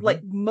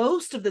 like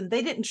most of them,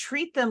 they didn't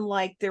treat them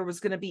like there was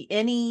going to be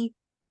any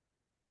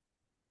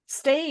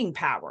staying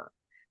power.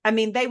 I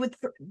mean, they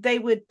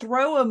would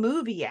throw a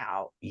movie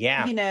out,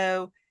 Yeah.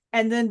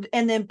 and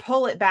then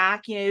pull it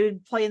back,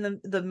 play in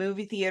the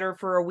movie theater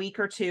for a week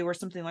or two or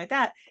something like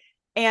that.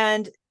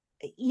 And,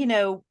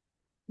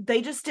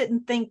 they just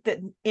didn't think that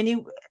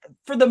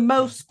for the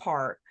most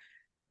part,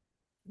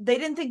 they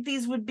didn't think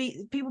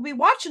people be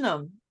watching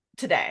them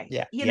today.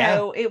 Yeah.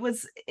 It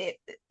was,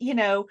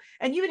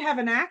 and you would have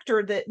an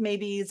actor that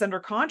maybe is under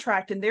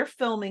contract and they're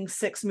filming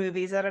 6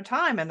 movies at a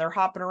time and they're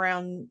hopping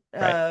around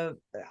the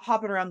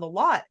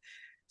lot.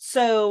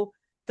 So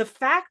the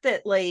fact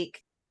that,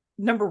 like,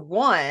 number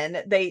one,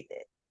 they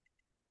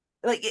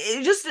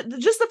just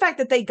the fact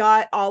that they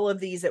got all of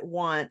these at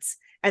once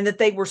and that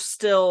they were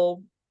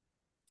still,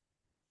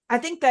 I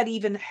think that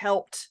even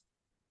helped.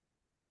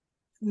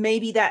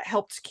 Maybe that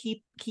helped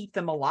keep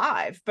them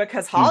alive,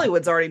 because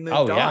Hollywood's already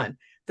moved on.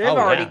 They've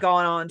already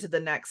gone on to the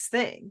next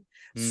thing.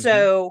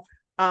 So,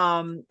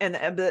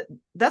 but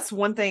that's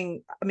one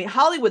thing. I mean,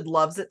 Hollywood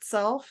loves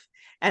itself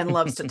and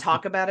loves to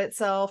talk about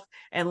itself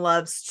and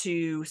loves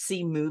to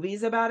see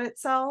movies about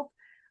itself.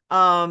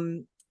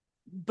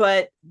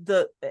 But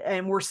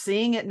we're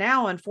seeing it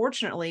now,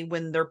 unfortunately,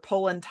 when they're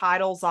pulling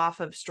titles off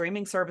of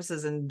streaming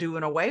services and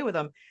doing away with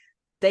them.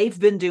 They've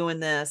been doing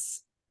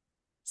this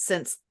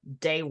since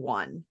day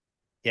one.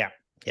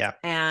 Yeah.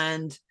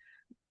 And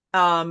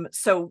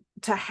so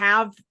to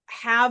have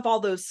all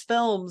those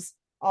films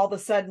all of a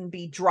sudden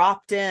be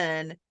dropped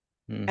in,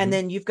 and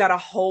then you've got a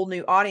whole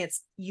new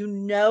audience,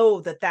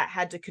 that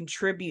had to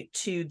contribute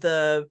to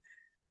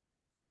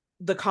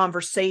the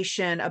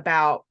conversation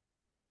about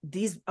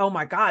these. Oh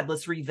my God,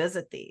 let's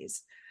revisit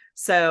these.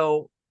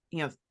 So,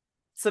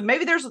 so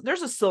maybe there's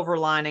a silver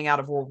lining out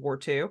of World War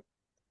II.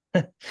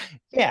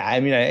 Yeah,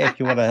 I mean, if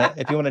you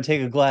want to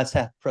take a glass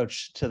half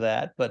approach to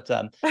that, but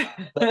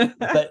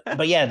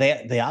yeah,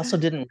 they also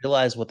didn't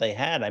realize what they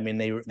had. I mean,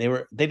 they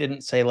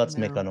didn't say let's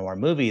make a noir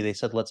movie. They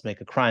said let's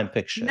make a crime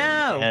fiction.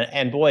 No,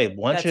 and boy,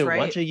 once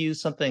you use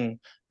something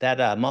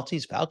that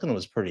Maltese Falcon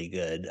was pretty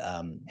good.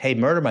 Hey,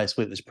 Murder My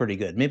Sweet was pretty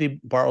good. Maybe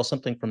borrow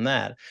something from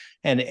that,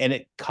 and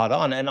it caught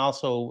on. And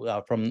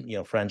also from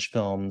French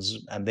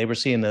films, and they were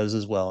seeing those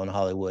as well in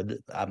Hollywood.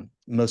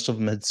 Most of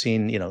them had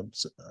seen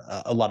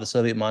a lot of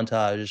Soviet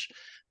montage,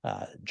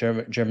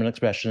 German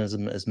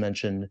expressionism, as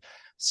mentioned.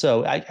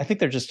 So I think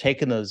they're just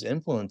taking those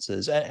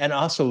influences, and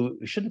also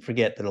we shouldn't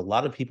forget that a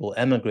lot of people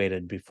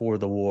emigrated before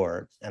the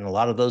war, and a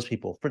lot of those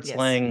people, Fritz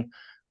Lang,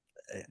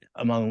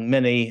 among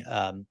many.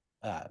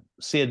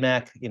 Siad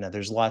Mack,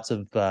 there's lots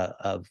of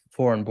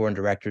foreign-born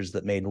directors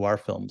that made noir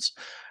films.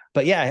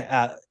 But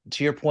yeah,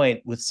 to your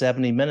point, with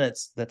 70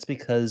 minutes, that's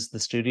because the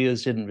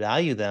studios didn't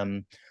value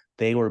them.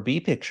 They were B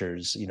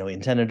pictures,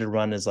 intended to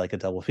run as like a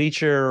double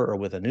feature or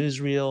with a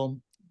newsreel.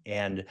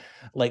 And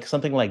like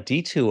something like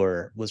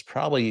Detour was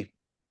probably,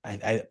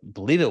 I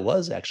believe it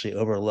was actually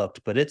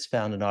overlooked, but it's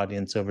found an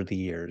audience over the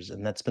years.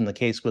 And that's been the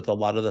case with a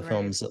lot of the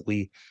films that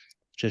we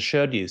just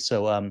showed you.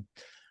 So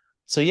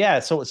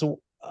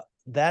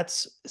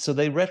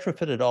they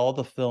retrofitted all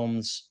the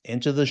films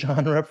into the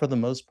genre for the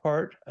most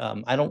part.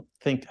 I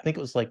think it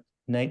was like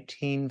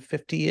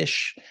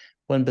 1950-ish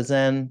when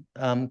Bazin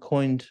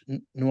coined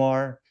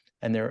noir,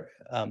 and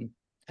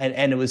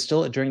and it was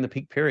still during the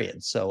peak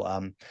period.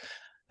 So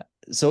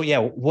yeah,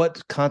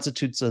 what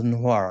constitutes a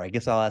noir? I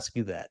guess I'll ask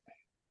you that.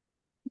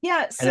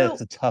 Yeah, I know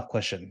it's a tough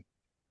question.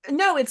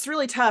 No, it's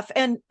really tough.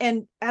 And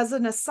as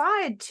an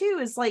aside too,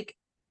 is like,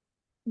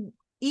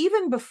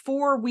 even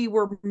before we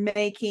were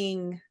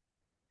making,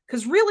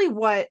 because really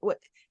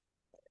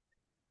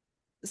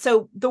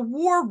so the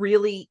war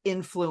really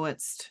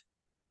influenced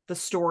the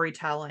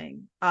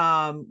storytelling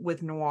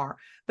with noir.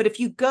 But if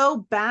you go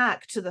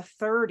back to the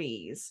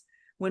 30s,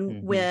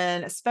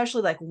 when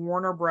especially like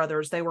Warner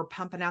Brothers, they were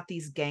pumping out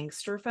these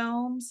gangster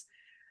films,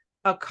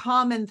 a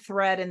common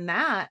thread in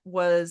that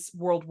was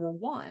World War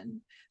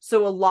One.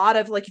 So a lot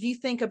of, like, if you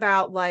think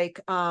about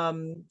like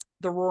the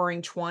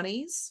Roaring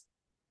Twenties,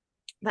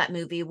 that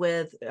movie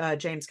with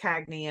James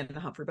Cagney and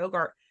Humphrey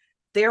Bogart,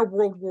 they're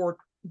World War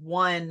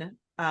One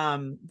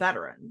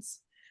veterans.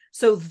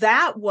 So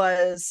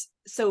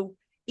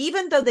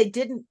even though they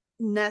didn't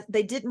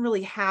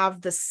really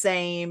have the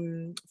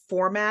same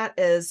format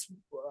as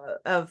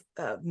of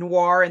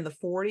noir in the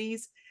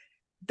 40s,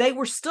 they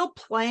were still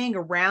playing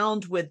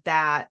around with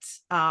that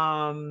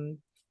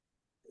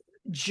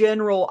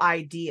general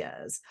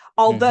ideas.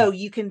 Although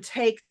you can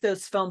take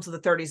those films of the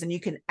 30s and you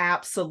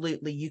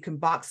can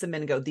box them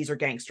in and go, these are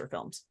gangster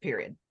films,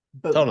 period.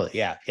 Boom. Totally.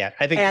 Yeah.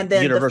 I think, and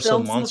then Universal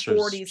the films Monsters in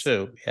the 40s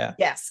too. Yeah.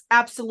 Yes,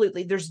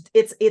 absolutely.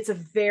 It's a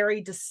very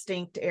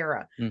distinct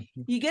era.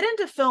 You get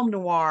into film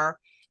noir,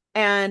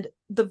 and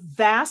the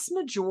vast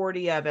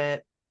majority of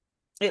it,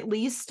 at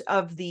least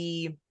of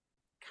the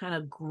kind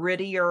of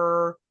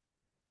grittier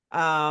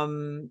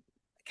kind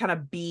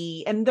of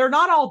B, and they're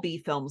not all B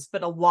films,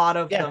 but a lot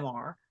of them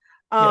are,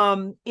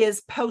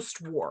 is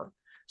post-war.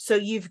 So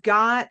you've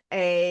got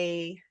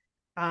a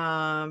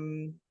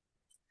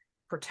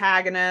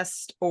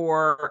protagonist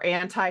or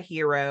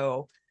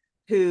anti-hero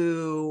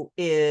who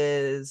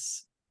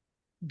is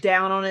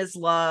down on his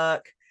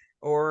luck.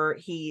 or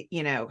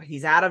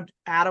he's out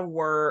of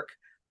work,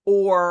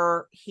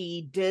 or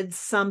he did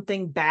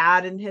something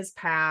bad in his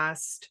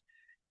past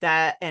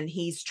and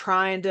he's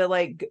trying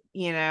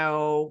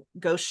to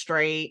go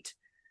straight.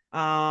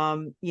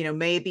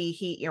 Maybe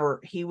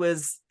he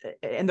was,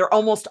 and they're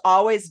almost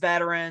always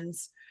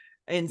veterans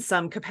in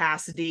some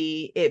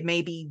capacity. It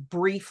may be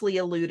briefly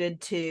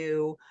alluded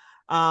to.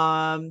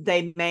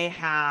 They may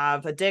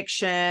have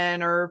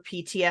addiction or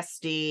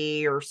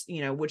PTSD, or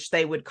which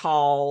they would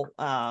call,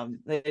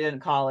 they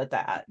didn't call it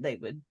that, they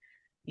would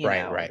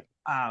right.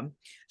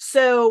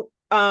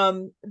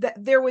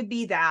 There would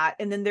be that,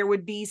 and then there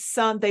would be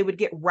they would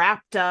get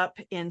wrapped up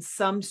in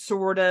some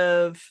sort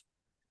of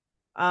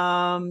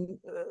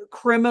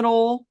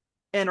criminal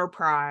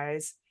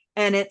enterprise,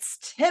 and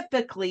it's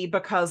typically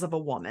because of a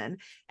woman,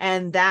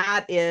 and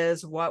that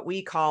is what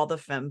we call the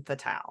femme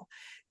fatale.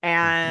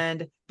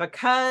 And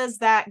because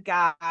that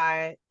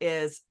guy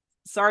is,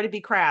 sorry to be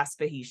crass,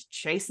 but he's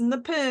chasing the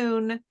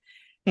poon,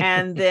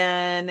 and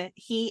then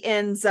he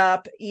ends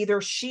up, either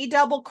she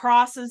double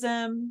crosses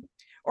him,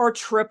 or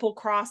triple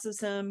crosses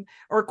him,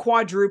 or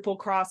quadruple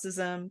crosses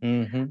him,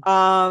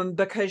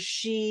 because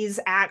she's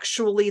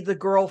actually the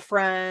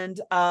girlfriend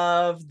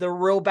of the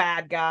real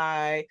bad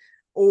guy,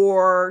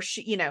 or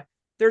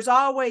there's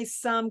always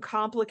some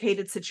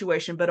complicated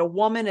situation, but a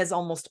woman is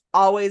almost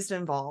always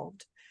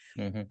involved.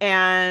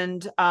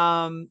 And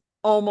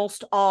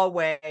almost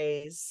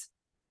always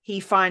he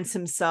finds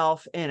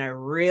himself in a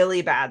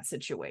really bad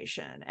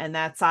situation, and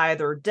that's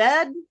either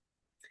dead,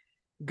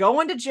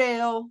 going to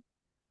jail,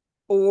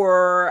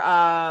 or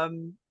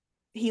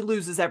he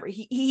loses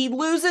he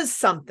loses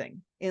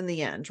something in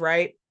the end,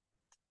 right?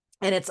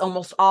 And it's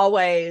almost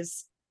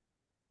always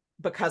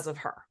because of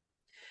her.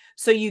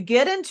 So you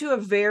get into a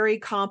very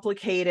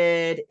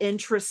complicated,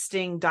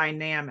 interesting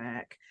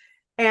dynamic.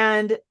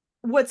 And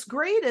what's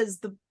great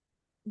is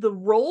the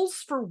roles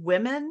for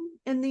women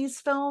in these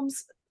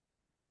films,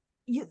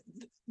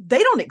 they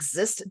don't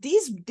exist.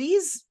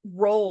 These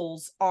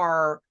roles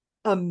are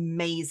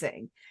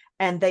amazing,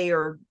 and they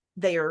are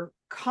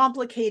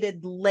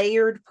complicated,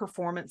 layered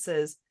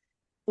performances,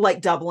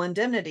 like Double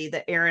Indemnity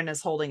that Erin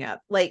is holding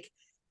up. Like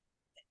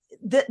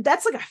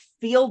that's like a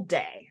field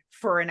day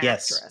for an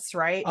actress,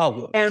 right?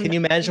 Oh, and can you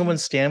imagine when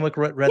Stanwyck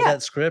read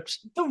that script?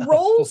 The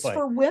roles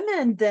for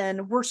women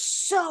then were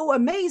so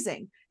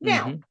amazing.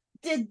 Now,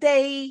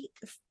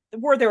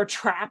 were there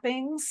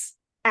trappings?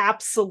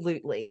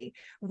 Absolutely.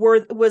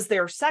 Was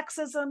there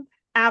sexism?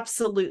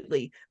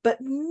 Absolutely. But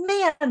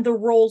man, the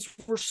roles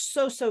were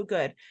so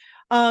good.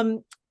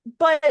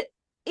 But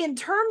in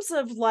terms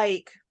of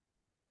like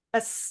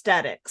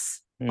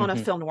aesthetics on a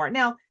film noir,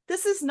 now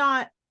this is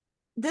not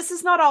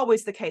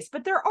always the case,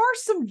 but there are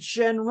some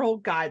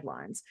general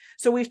guidelines.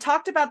 So we've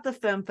talked about the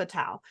femme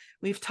fatale.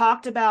 We've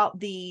talked about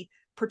the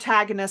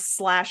protagonist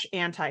 /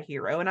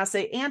 anti-hero. And I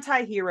say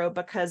anti-hero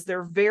because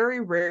they're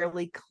very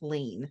rarely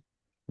clean.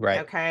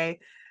 Right. Okay.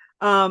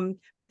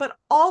 But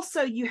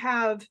also you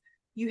have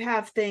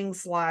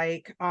things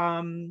like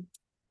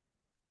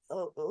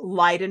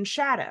light and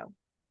shadow.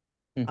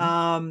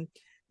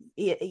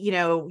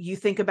 You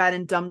think about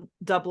in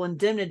Double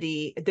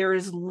Indemnity, there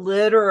is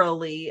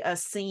literally a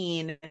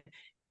scene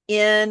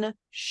in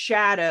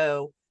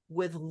shadow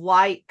with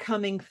light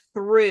coming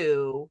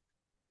through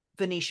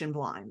Venetian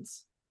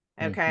blinds.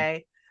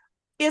 Okay.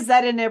 Is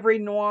that in every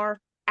noir?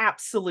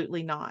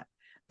 Absolutely not.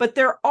 But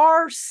there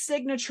are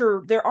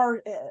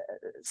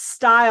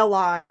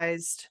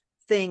stylized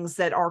things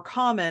that are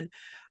common.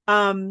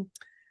 I'm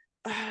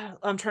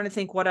trying to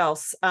think what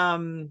else. I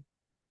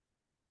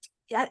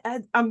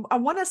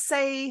want to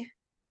say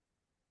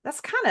that's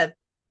kind of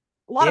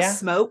a lot of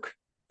smoke.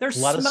 There's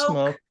a lot of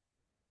smoke.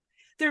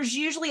 There's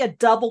usually a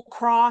double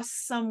cross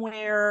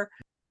somewhere,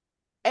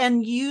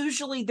 and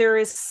usually there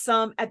is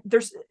some.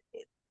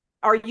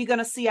 Are you going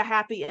to see a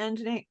happy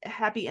ending?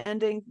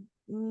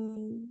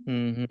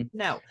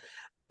 No,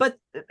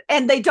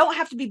 and they don't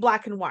have to be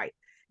black and white.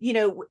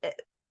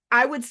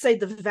 I would say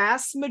the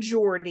vast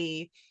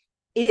majority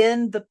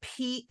in the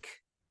peak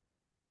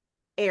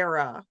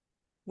era,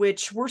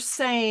 which we're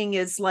saying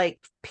is like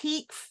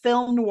peak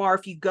film noir,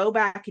 if you go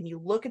back and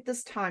you look at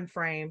this time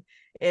frame,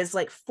 is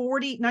like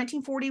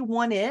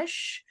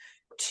 1941-ish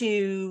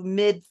to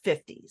mid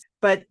 50s.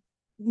 But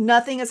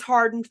nothing is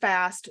hard and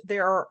fast.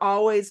 There are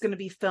always going to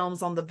be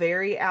films on the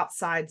very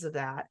outsides of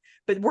that.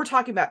 But we're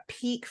talking about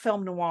peak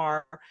film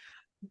noir.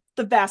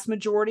 The vast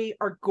majority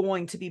are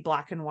going to be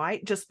black and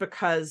white, just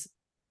because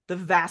the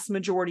vast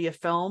majority of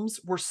films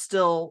were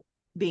still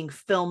being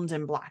filmed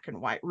in black and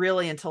white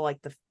really until like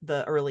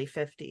the early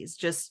 50s,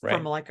 just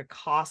from like a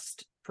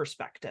cost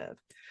perspective.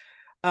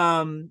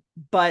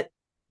 But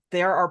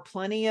there are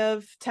plenty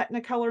of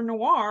Technicolor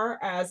noir,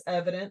 as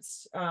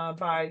evidenced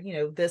by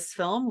this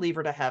film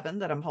Leave to Heaven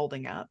that I'm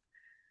holding up.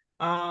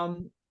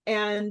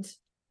 And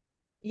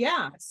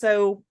yeah,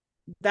 so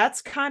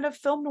that's kind of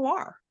film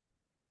noir.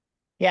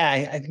 Yeah,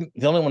 I think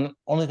the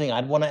only thing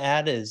I'd want to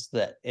add is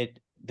that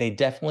they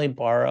definitely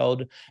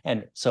borrowed,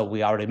 and so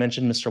we already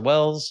mentioned Mr.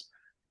 Wells.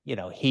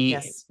 he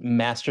Yes.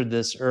 mastered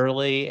this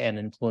early and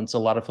influenced a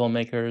lot of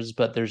filmmakers.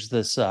 But there's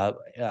this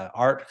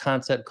art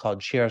concept called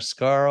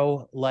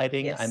chiaroscuro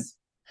lighting. Yes.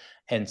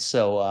 And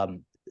so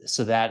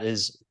that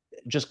is,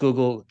 just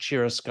Google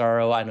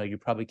chiaroscuro. I know you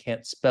probably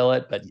can't spell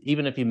it, but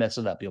even if you mess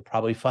it up, you'll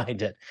probably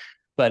find it.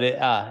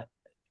 But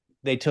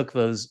they took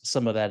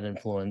some of that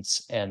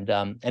influence, and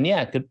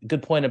yeah,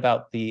 good point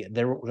about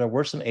there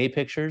were some A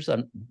pictures.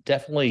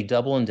 Definitely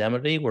Double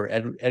Indemnity, where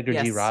Edgar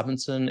G. Yes.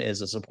 Robinson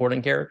is a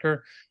supporting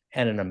character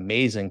and an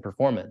amazing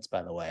performance,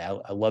 by the way.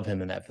 I love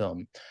him in that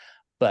film.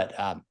 But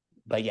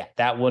yeah,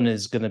 that one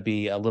is going to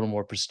be a little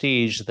more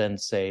prestige than,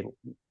 say,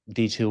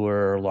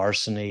 Detour,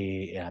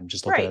 Larceny. I'm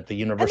just looking Right. at the And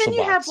Universal then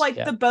you have box. like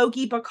Yeah. the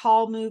Bogey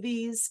Bacall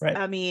movies. Right.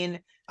 I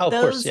mean, Oh, of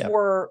course, yeah.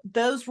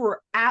 those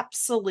were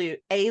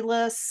absolute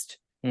A-list,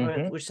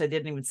 Mhm. which they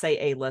didn't even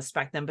say A-list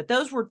back then, but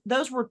those were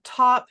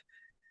top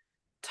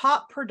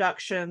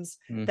productions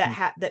Mhm.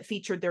 that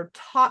featured their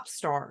top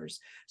stars.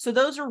 So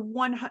those are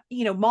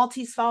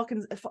Maltese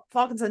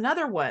Falcon's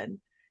another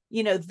one.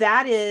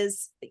 That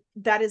is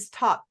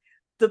top.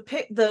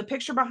 The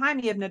picture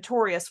behind me of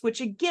Notorious,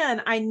 which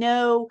again, I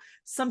know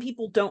some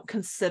people don't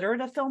consider it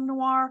a film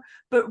noir,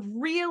 but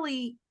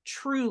really,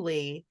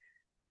 truly,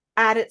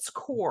 at its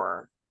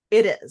core,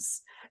 it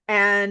is.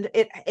 And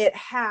it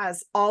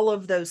has all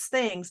of those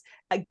things.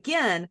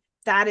 Again,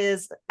 that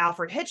is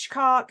Alfred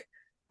Hitchcock,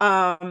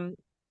 who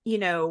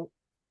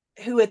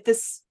at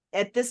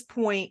this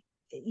point,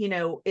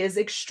 is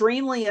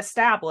extremely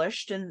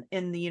established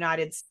in the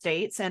United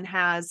States and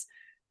has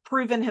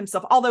proven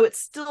himself, although it's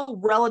still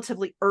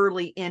relatively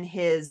early in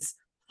his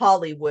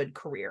Hollywood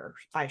career,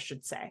 I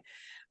should say.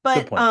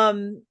 Good But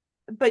point.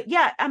 but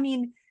yeah, I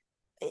mean,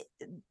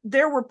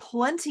 there were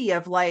plenty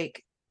of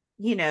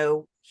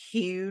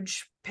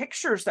huge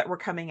pictures that were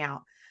coming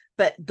out,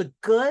 but the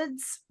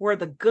goods, where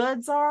the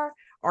goods are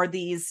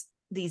these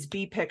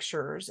B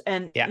pictures.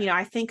 And Yeah.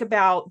 I think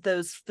about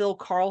those Phil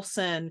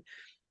Carlson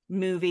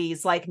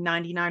movies like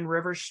 99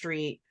 River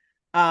Street,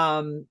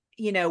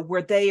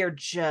 where they are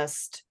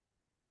just,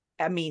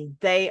 I mean,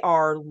 they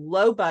are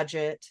low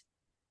budget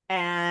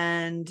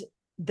and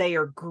they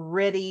are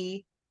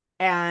gritty,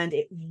 and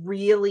it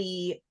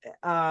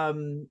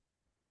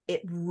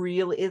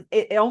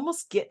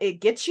almost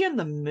gets you in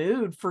the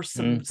mood for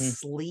some Mhm.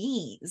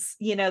 sleaze.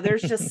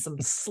 There's just some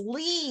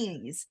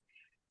sleaze.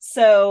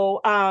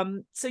 So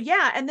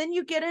yeah, and then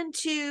you get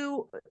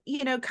into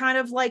kind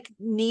of like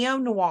neo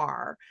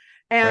noir,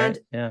 and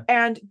Right.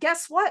 Yeah.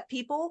 guess what,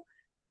 people?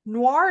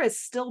 Noir is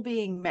still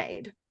being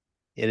made,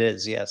 It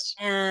is. Yes.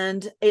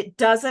 and it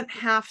doesn't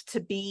have to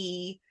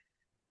be,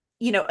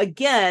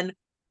 again,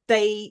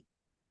 they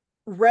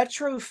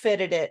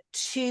retrofitted it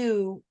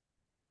to,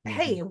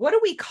 hey, Mhm. what do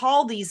we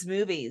call these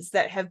movies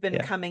that have been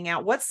Yeah. coming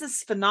out? What's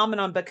this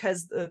phenomenon?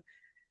 Because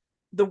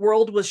the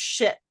world was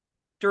shit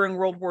during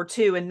World War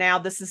II, and now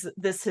this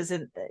has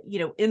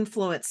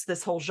influenced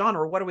this whole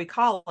genre. What do we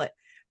call it?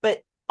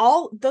 But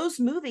all those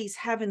movies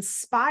have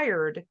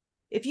inspired.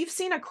 If you've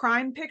seen a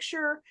crime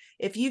picture,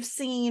 if you've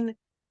seen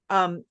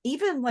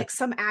even A, like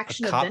some a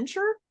action cop.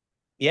 adventure,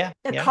 Yeah.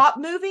 a Yeah. cop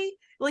movie,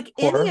 like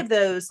any Horror of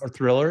those, or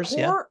thrillers.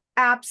 Yeah. horror,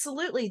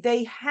 absolutely,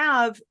 they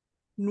have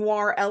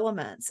noir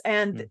elements,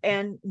 and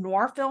Mhm.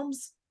 noir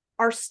films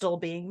are still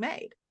being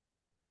made.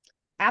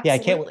 Yeah.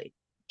 Absolutely.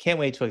 Can't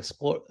wait to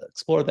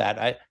explore that.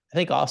 I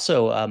think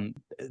also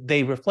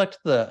they reflect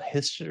the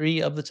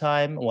history of the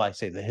time. Well, I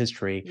say the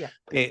history. Yeah.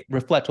 They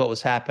reflect what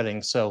was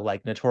happening. So,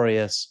 like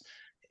Notorious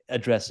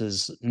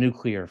addresses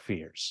nuclear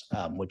fears,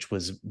 which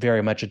was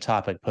very much a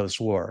topic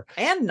post-war.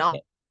 And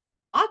Nazis.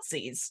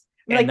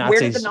 I mean, And like, where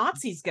did the Nazis,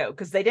 Nazis go?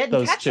 Because they didn't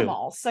those catch them two.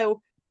 all.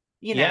 So,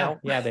 Yeah,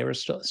 yeah, they were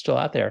still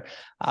out there.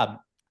 Um,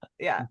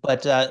 yeah.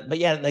 but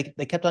yeah,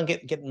 they kept on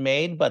getting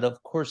made. But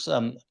of course,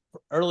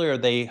 earlier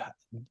they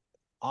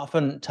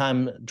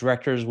oftentimes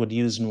directors would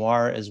use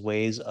noir as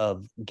ways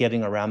of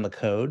getting around the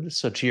code.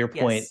 So to your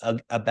point Yes.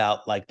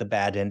 about like the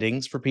bad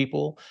endings for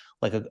people,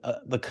 like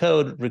the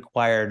code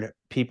required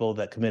people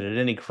that committed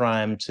any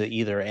crime to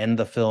either end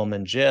the film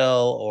in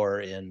jail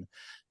or in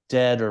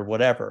dead or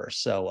whatever.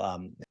 So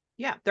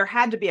Yeah. There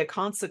had to be a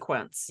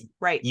consequence.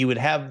 Right. you would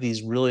have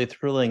these really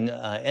thrilling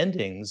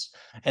endings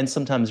and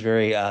sometimes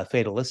very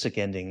fatalistic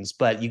endings,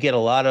 but you get a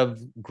lot of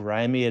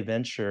grimy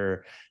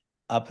adventure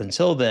up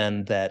until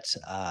then that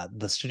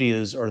the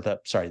studios or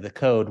the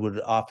code would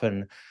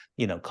often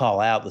call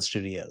out the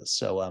studios.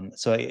 So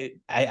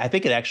I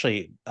think it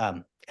actually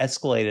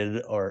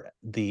escalated, or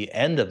the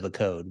end of the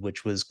code,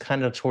 which was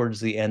kind of towards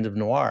the end of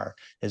noir,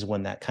 is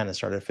when that kind of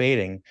started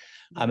fading.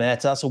 I mean,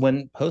 that's also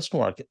when post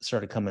noir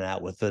started coming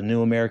out with the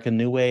new American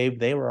New Wave.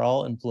 They were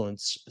all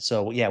influenced.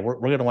 So yeah, we're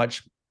gonna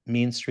watch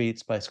Mean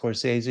Streets by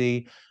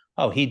Scorsese.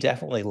 Oh, he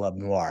definitely loved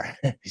noir.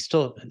 He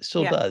still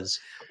Yeah. does.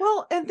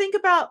 Well, and think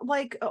about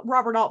like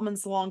Robert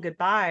Altman's Long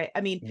Goodbye.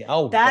 I mean, Yeah.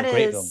 Oh, that a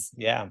great film. is,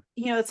 Yeah.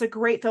 it's a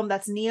great film.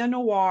 That's neo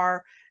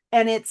noir,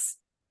 and it's,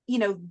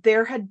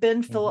 there had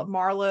been Philip Mhm.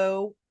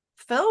 Marlowe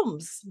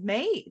films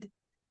made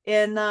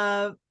in in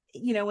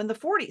the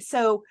 40s.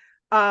 So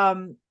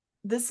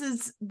this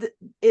is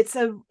it's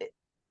a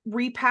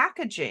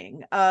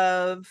repackaging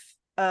of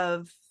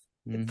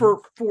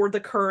for the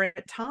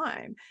current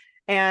time,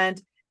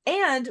 and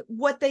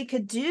what they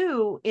could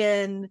do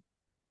in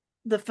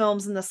the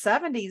films in the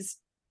 70s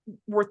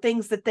were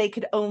things that they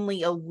could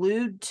only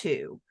allude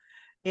to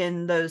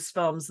in those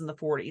films in the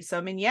 40s. So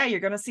I mean, yeah, you're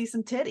going to see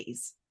some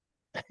titties,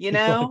 you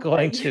know.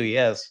 Going to,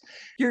 yes,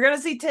 you're going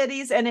to see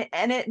titties, and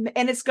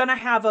it's going to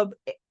have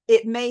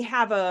it may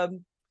have a,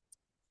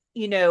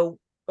 you know,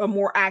 a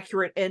more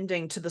accurate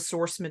ending to the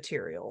source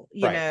material,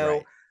 you know.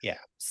 right. Yeah.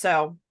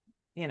 So,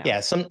 you know. Yeah,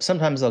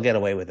 sometimes they'll get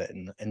away with it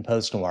in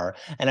post-noir.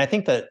 And I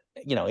think that,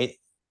 you know,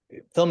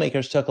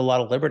 filmmakers took a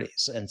lot of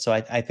liberties. And so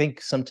I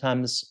think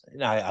sometimes, you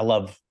know, I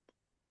love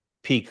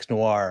peak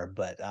noir,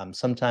 but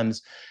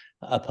sometimes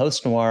a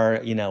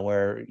post-noir, you know,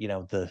 where, you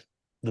know, the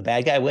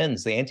bad guy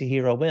wins, the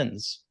anti-hero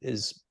wins,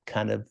 is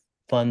kind of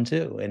fun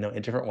too, in a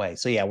different way.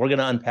 So yeah, we're going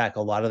to unpack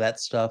a lot of that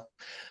stuff.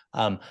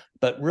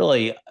 But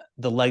really,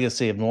 the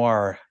legacy of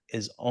noir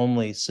is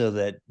only so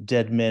that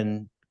Dead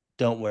Men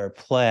Don't Wear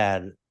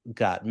Plaid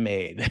got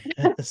made.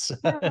 So,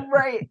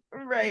 right.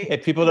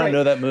 if people don't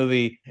know that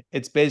movie,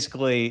 it's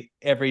basically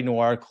every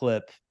noir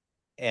clip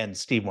and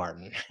Steve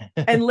Martin.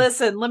 And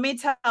listen, let me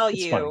tell It's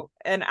you, funny.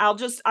 and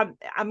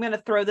I'm going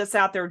to throw this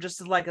out there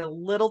just as like a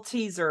little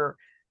teaser.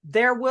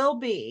 There will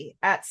be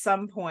at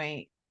some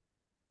point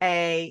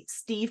a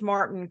Steve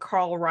Martin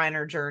Carl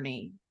Reiner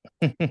journey.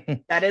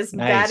 That is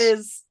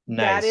Nice.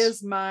 that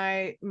is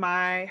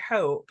my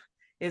hope,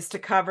 is to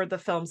cover the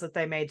films that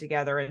they made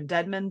together, and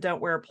Dead Men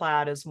Don't Wear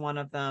Plaid is one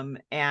of them.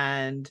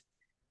 And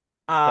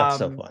That's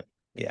so fun.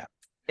 Yeah.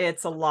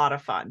 It's a lot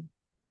of fun.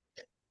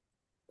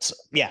 So,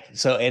 yeah.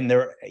 So, and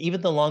there,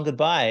 even The Long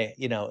Goodbye,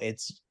 you know,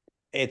 it's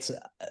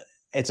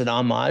an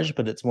homage,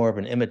 but it's more of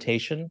an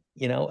imitation,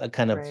 you know, a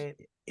kind of Right.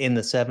 in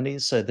the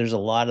 70s. So there's a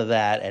lot of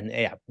that. And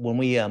yeah, when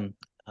we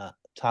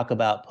talk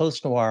about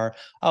post-noir,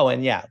 oh,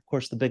 and yeah, of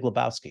course, The Big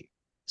Lebowski.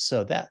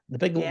 So that The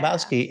Big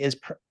Lebowski is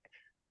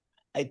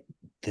it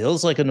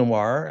feels like a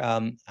noir. I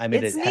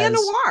mean, it's it has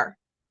neo-noir.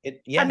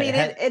 yeah, I mean,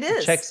 it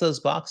is. It checks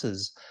those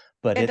boxes,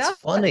 but It it's does.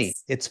 funny.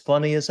 It's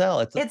funny as hell.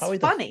 It's probably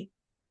funny.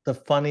 the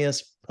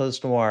funniest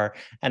post-noir,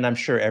 and I'm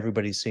sure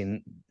everybody's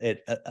seen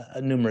it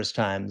numerous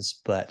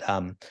times. But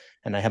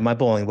and I have my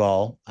bowling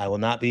ball. I will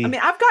not be. I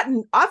mean,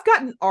 I've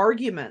gotten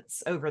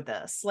arguments over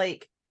this.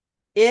 Like,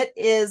 it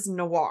is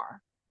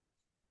noir.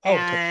 Oh,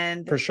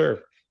 and for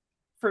sure.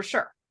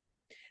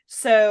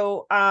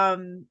 So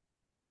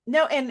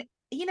no, and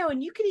you know,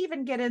 and you could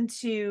even get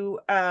into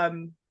I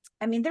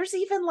mean, there's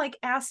even like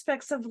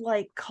aspects of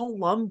like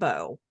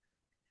Columbo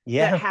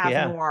that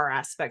have noir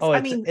aspects. Oh,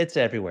 I mean, it's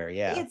everywhere.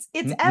 Yeah,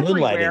 it's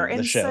everywhere. Moonlighting, And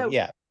the show. so,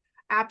 Yeah,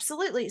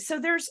 absolutely. So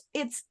there's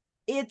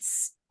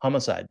it's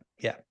Homicide.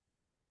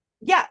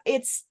 Yeah,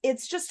 it's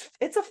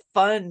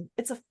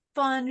a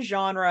fun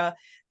genre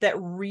that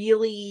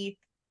really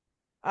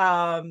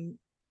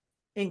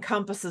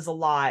encompasses a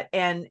lot,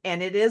 and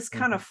it is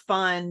kind of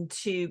fun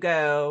to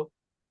go,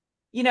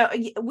 you know.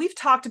 We've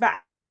talked about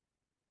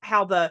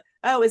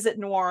how is it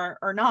noir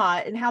or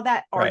not, and how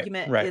that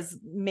argument is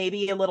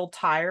maybe a little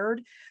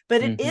tired,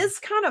 but it is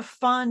kind of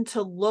fun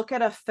to look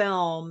at a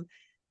film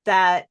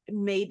that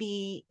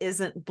maybe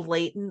isn't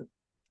blatant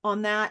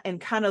on that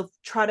and kind of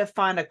try to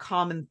find a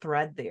common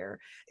thread there.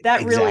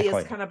 That really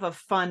is kind of a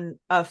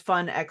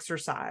fun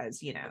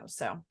exercise, you know.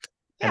 So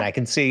and I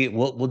can see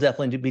we'll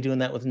definitely be doing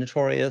that with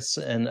Notorious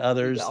and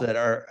others that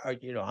are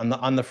you know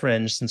on the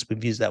fringe, since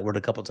we've used that word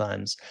a couple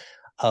times,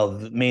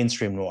 of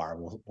mainstream noir.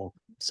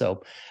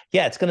 So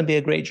yeah, it's going to be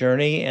a great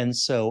journey. And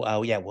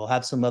so yeah, we'll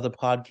have some other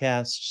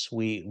podcasts.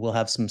 We will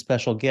have some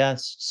special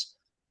guests.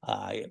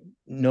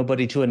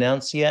 Nobody to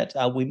announce yet.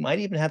 We might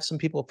even have some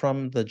people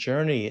from the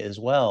Journey as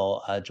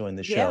well join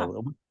the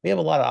show. We have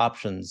a lot of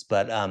options,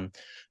 but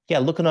yeah,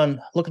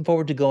 looking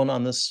forward to going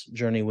on this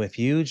journey with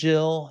you,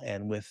 Jill,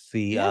 and with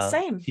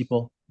the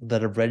people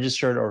that have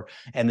registered.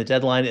 And the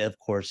deadline, of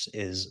course,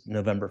 is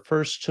November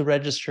 1st to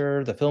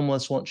register. The film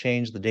list won't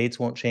change, the dates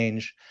won't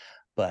change.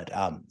 But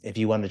if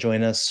you want to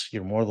join us,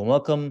 you're more than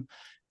welcome.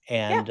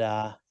 And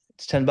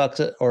it's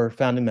 $10 or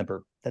founding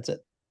member. That's it.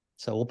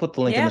 So we'll put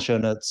the link in the show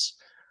notes.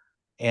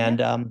 And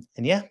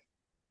yeah.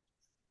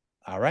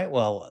 All right.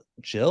 Well,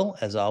 Jill,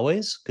 as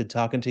always, good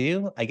talking to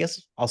you. I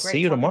guess I'll see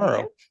you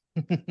tomorrow.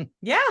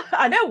 Yeah,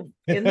 I know.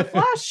 In the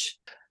flesh.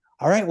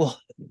 All right. Well,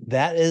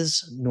 that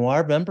is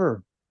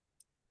Noirvember.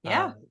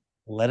 Yeah.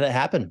 Let it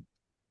happen.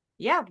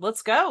 Yeah,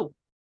 let's go.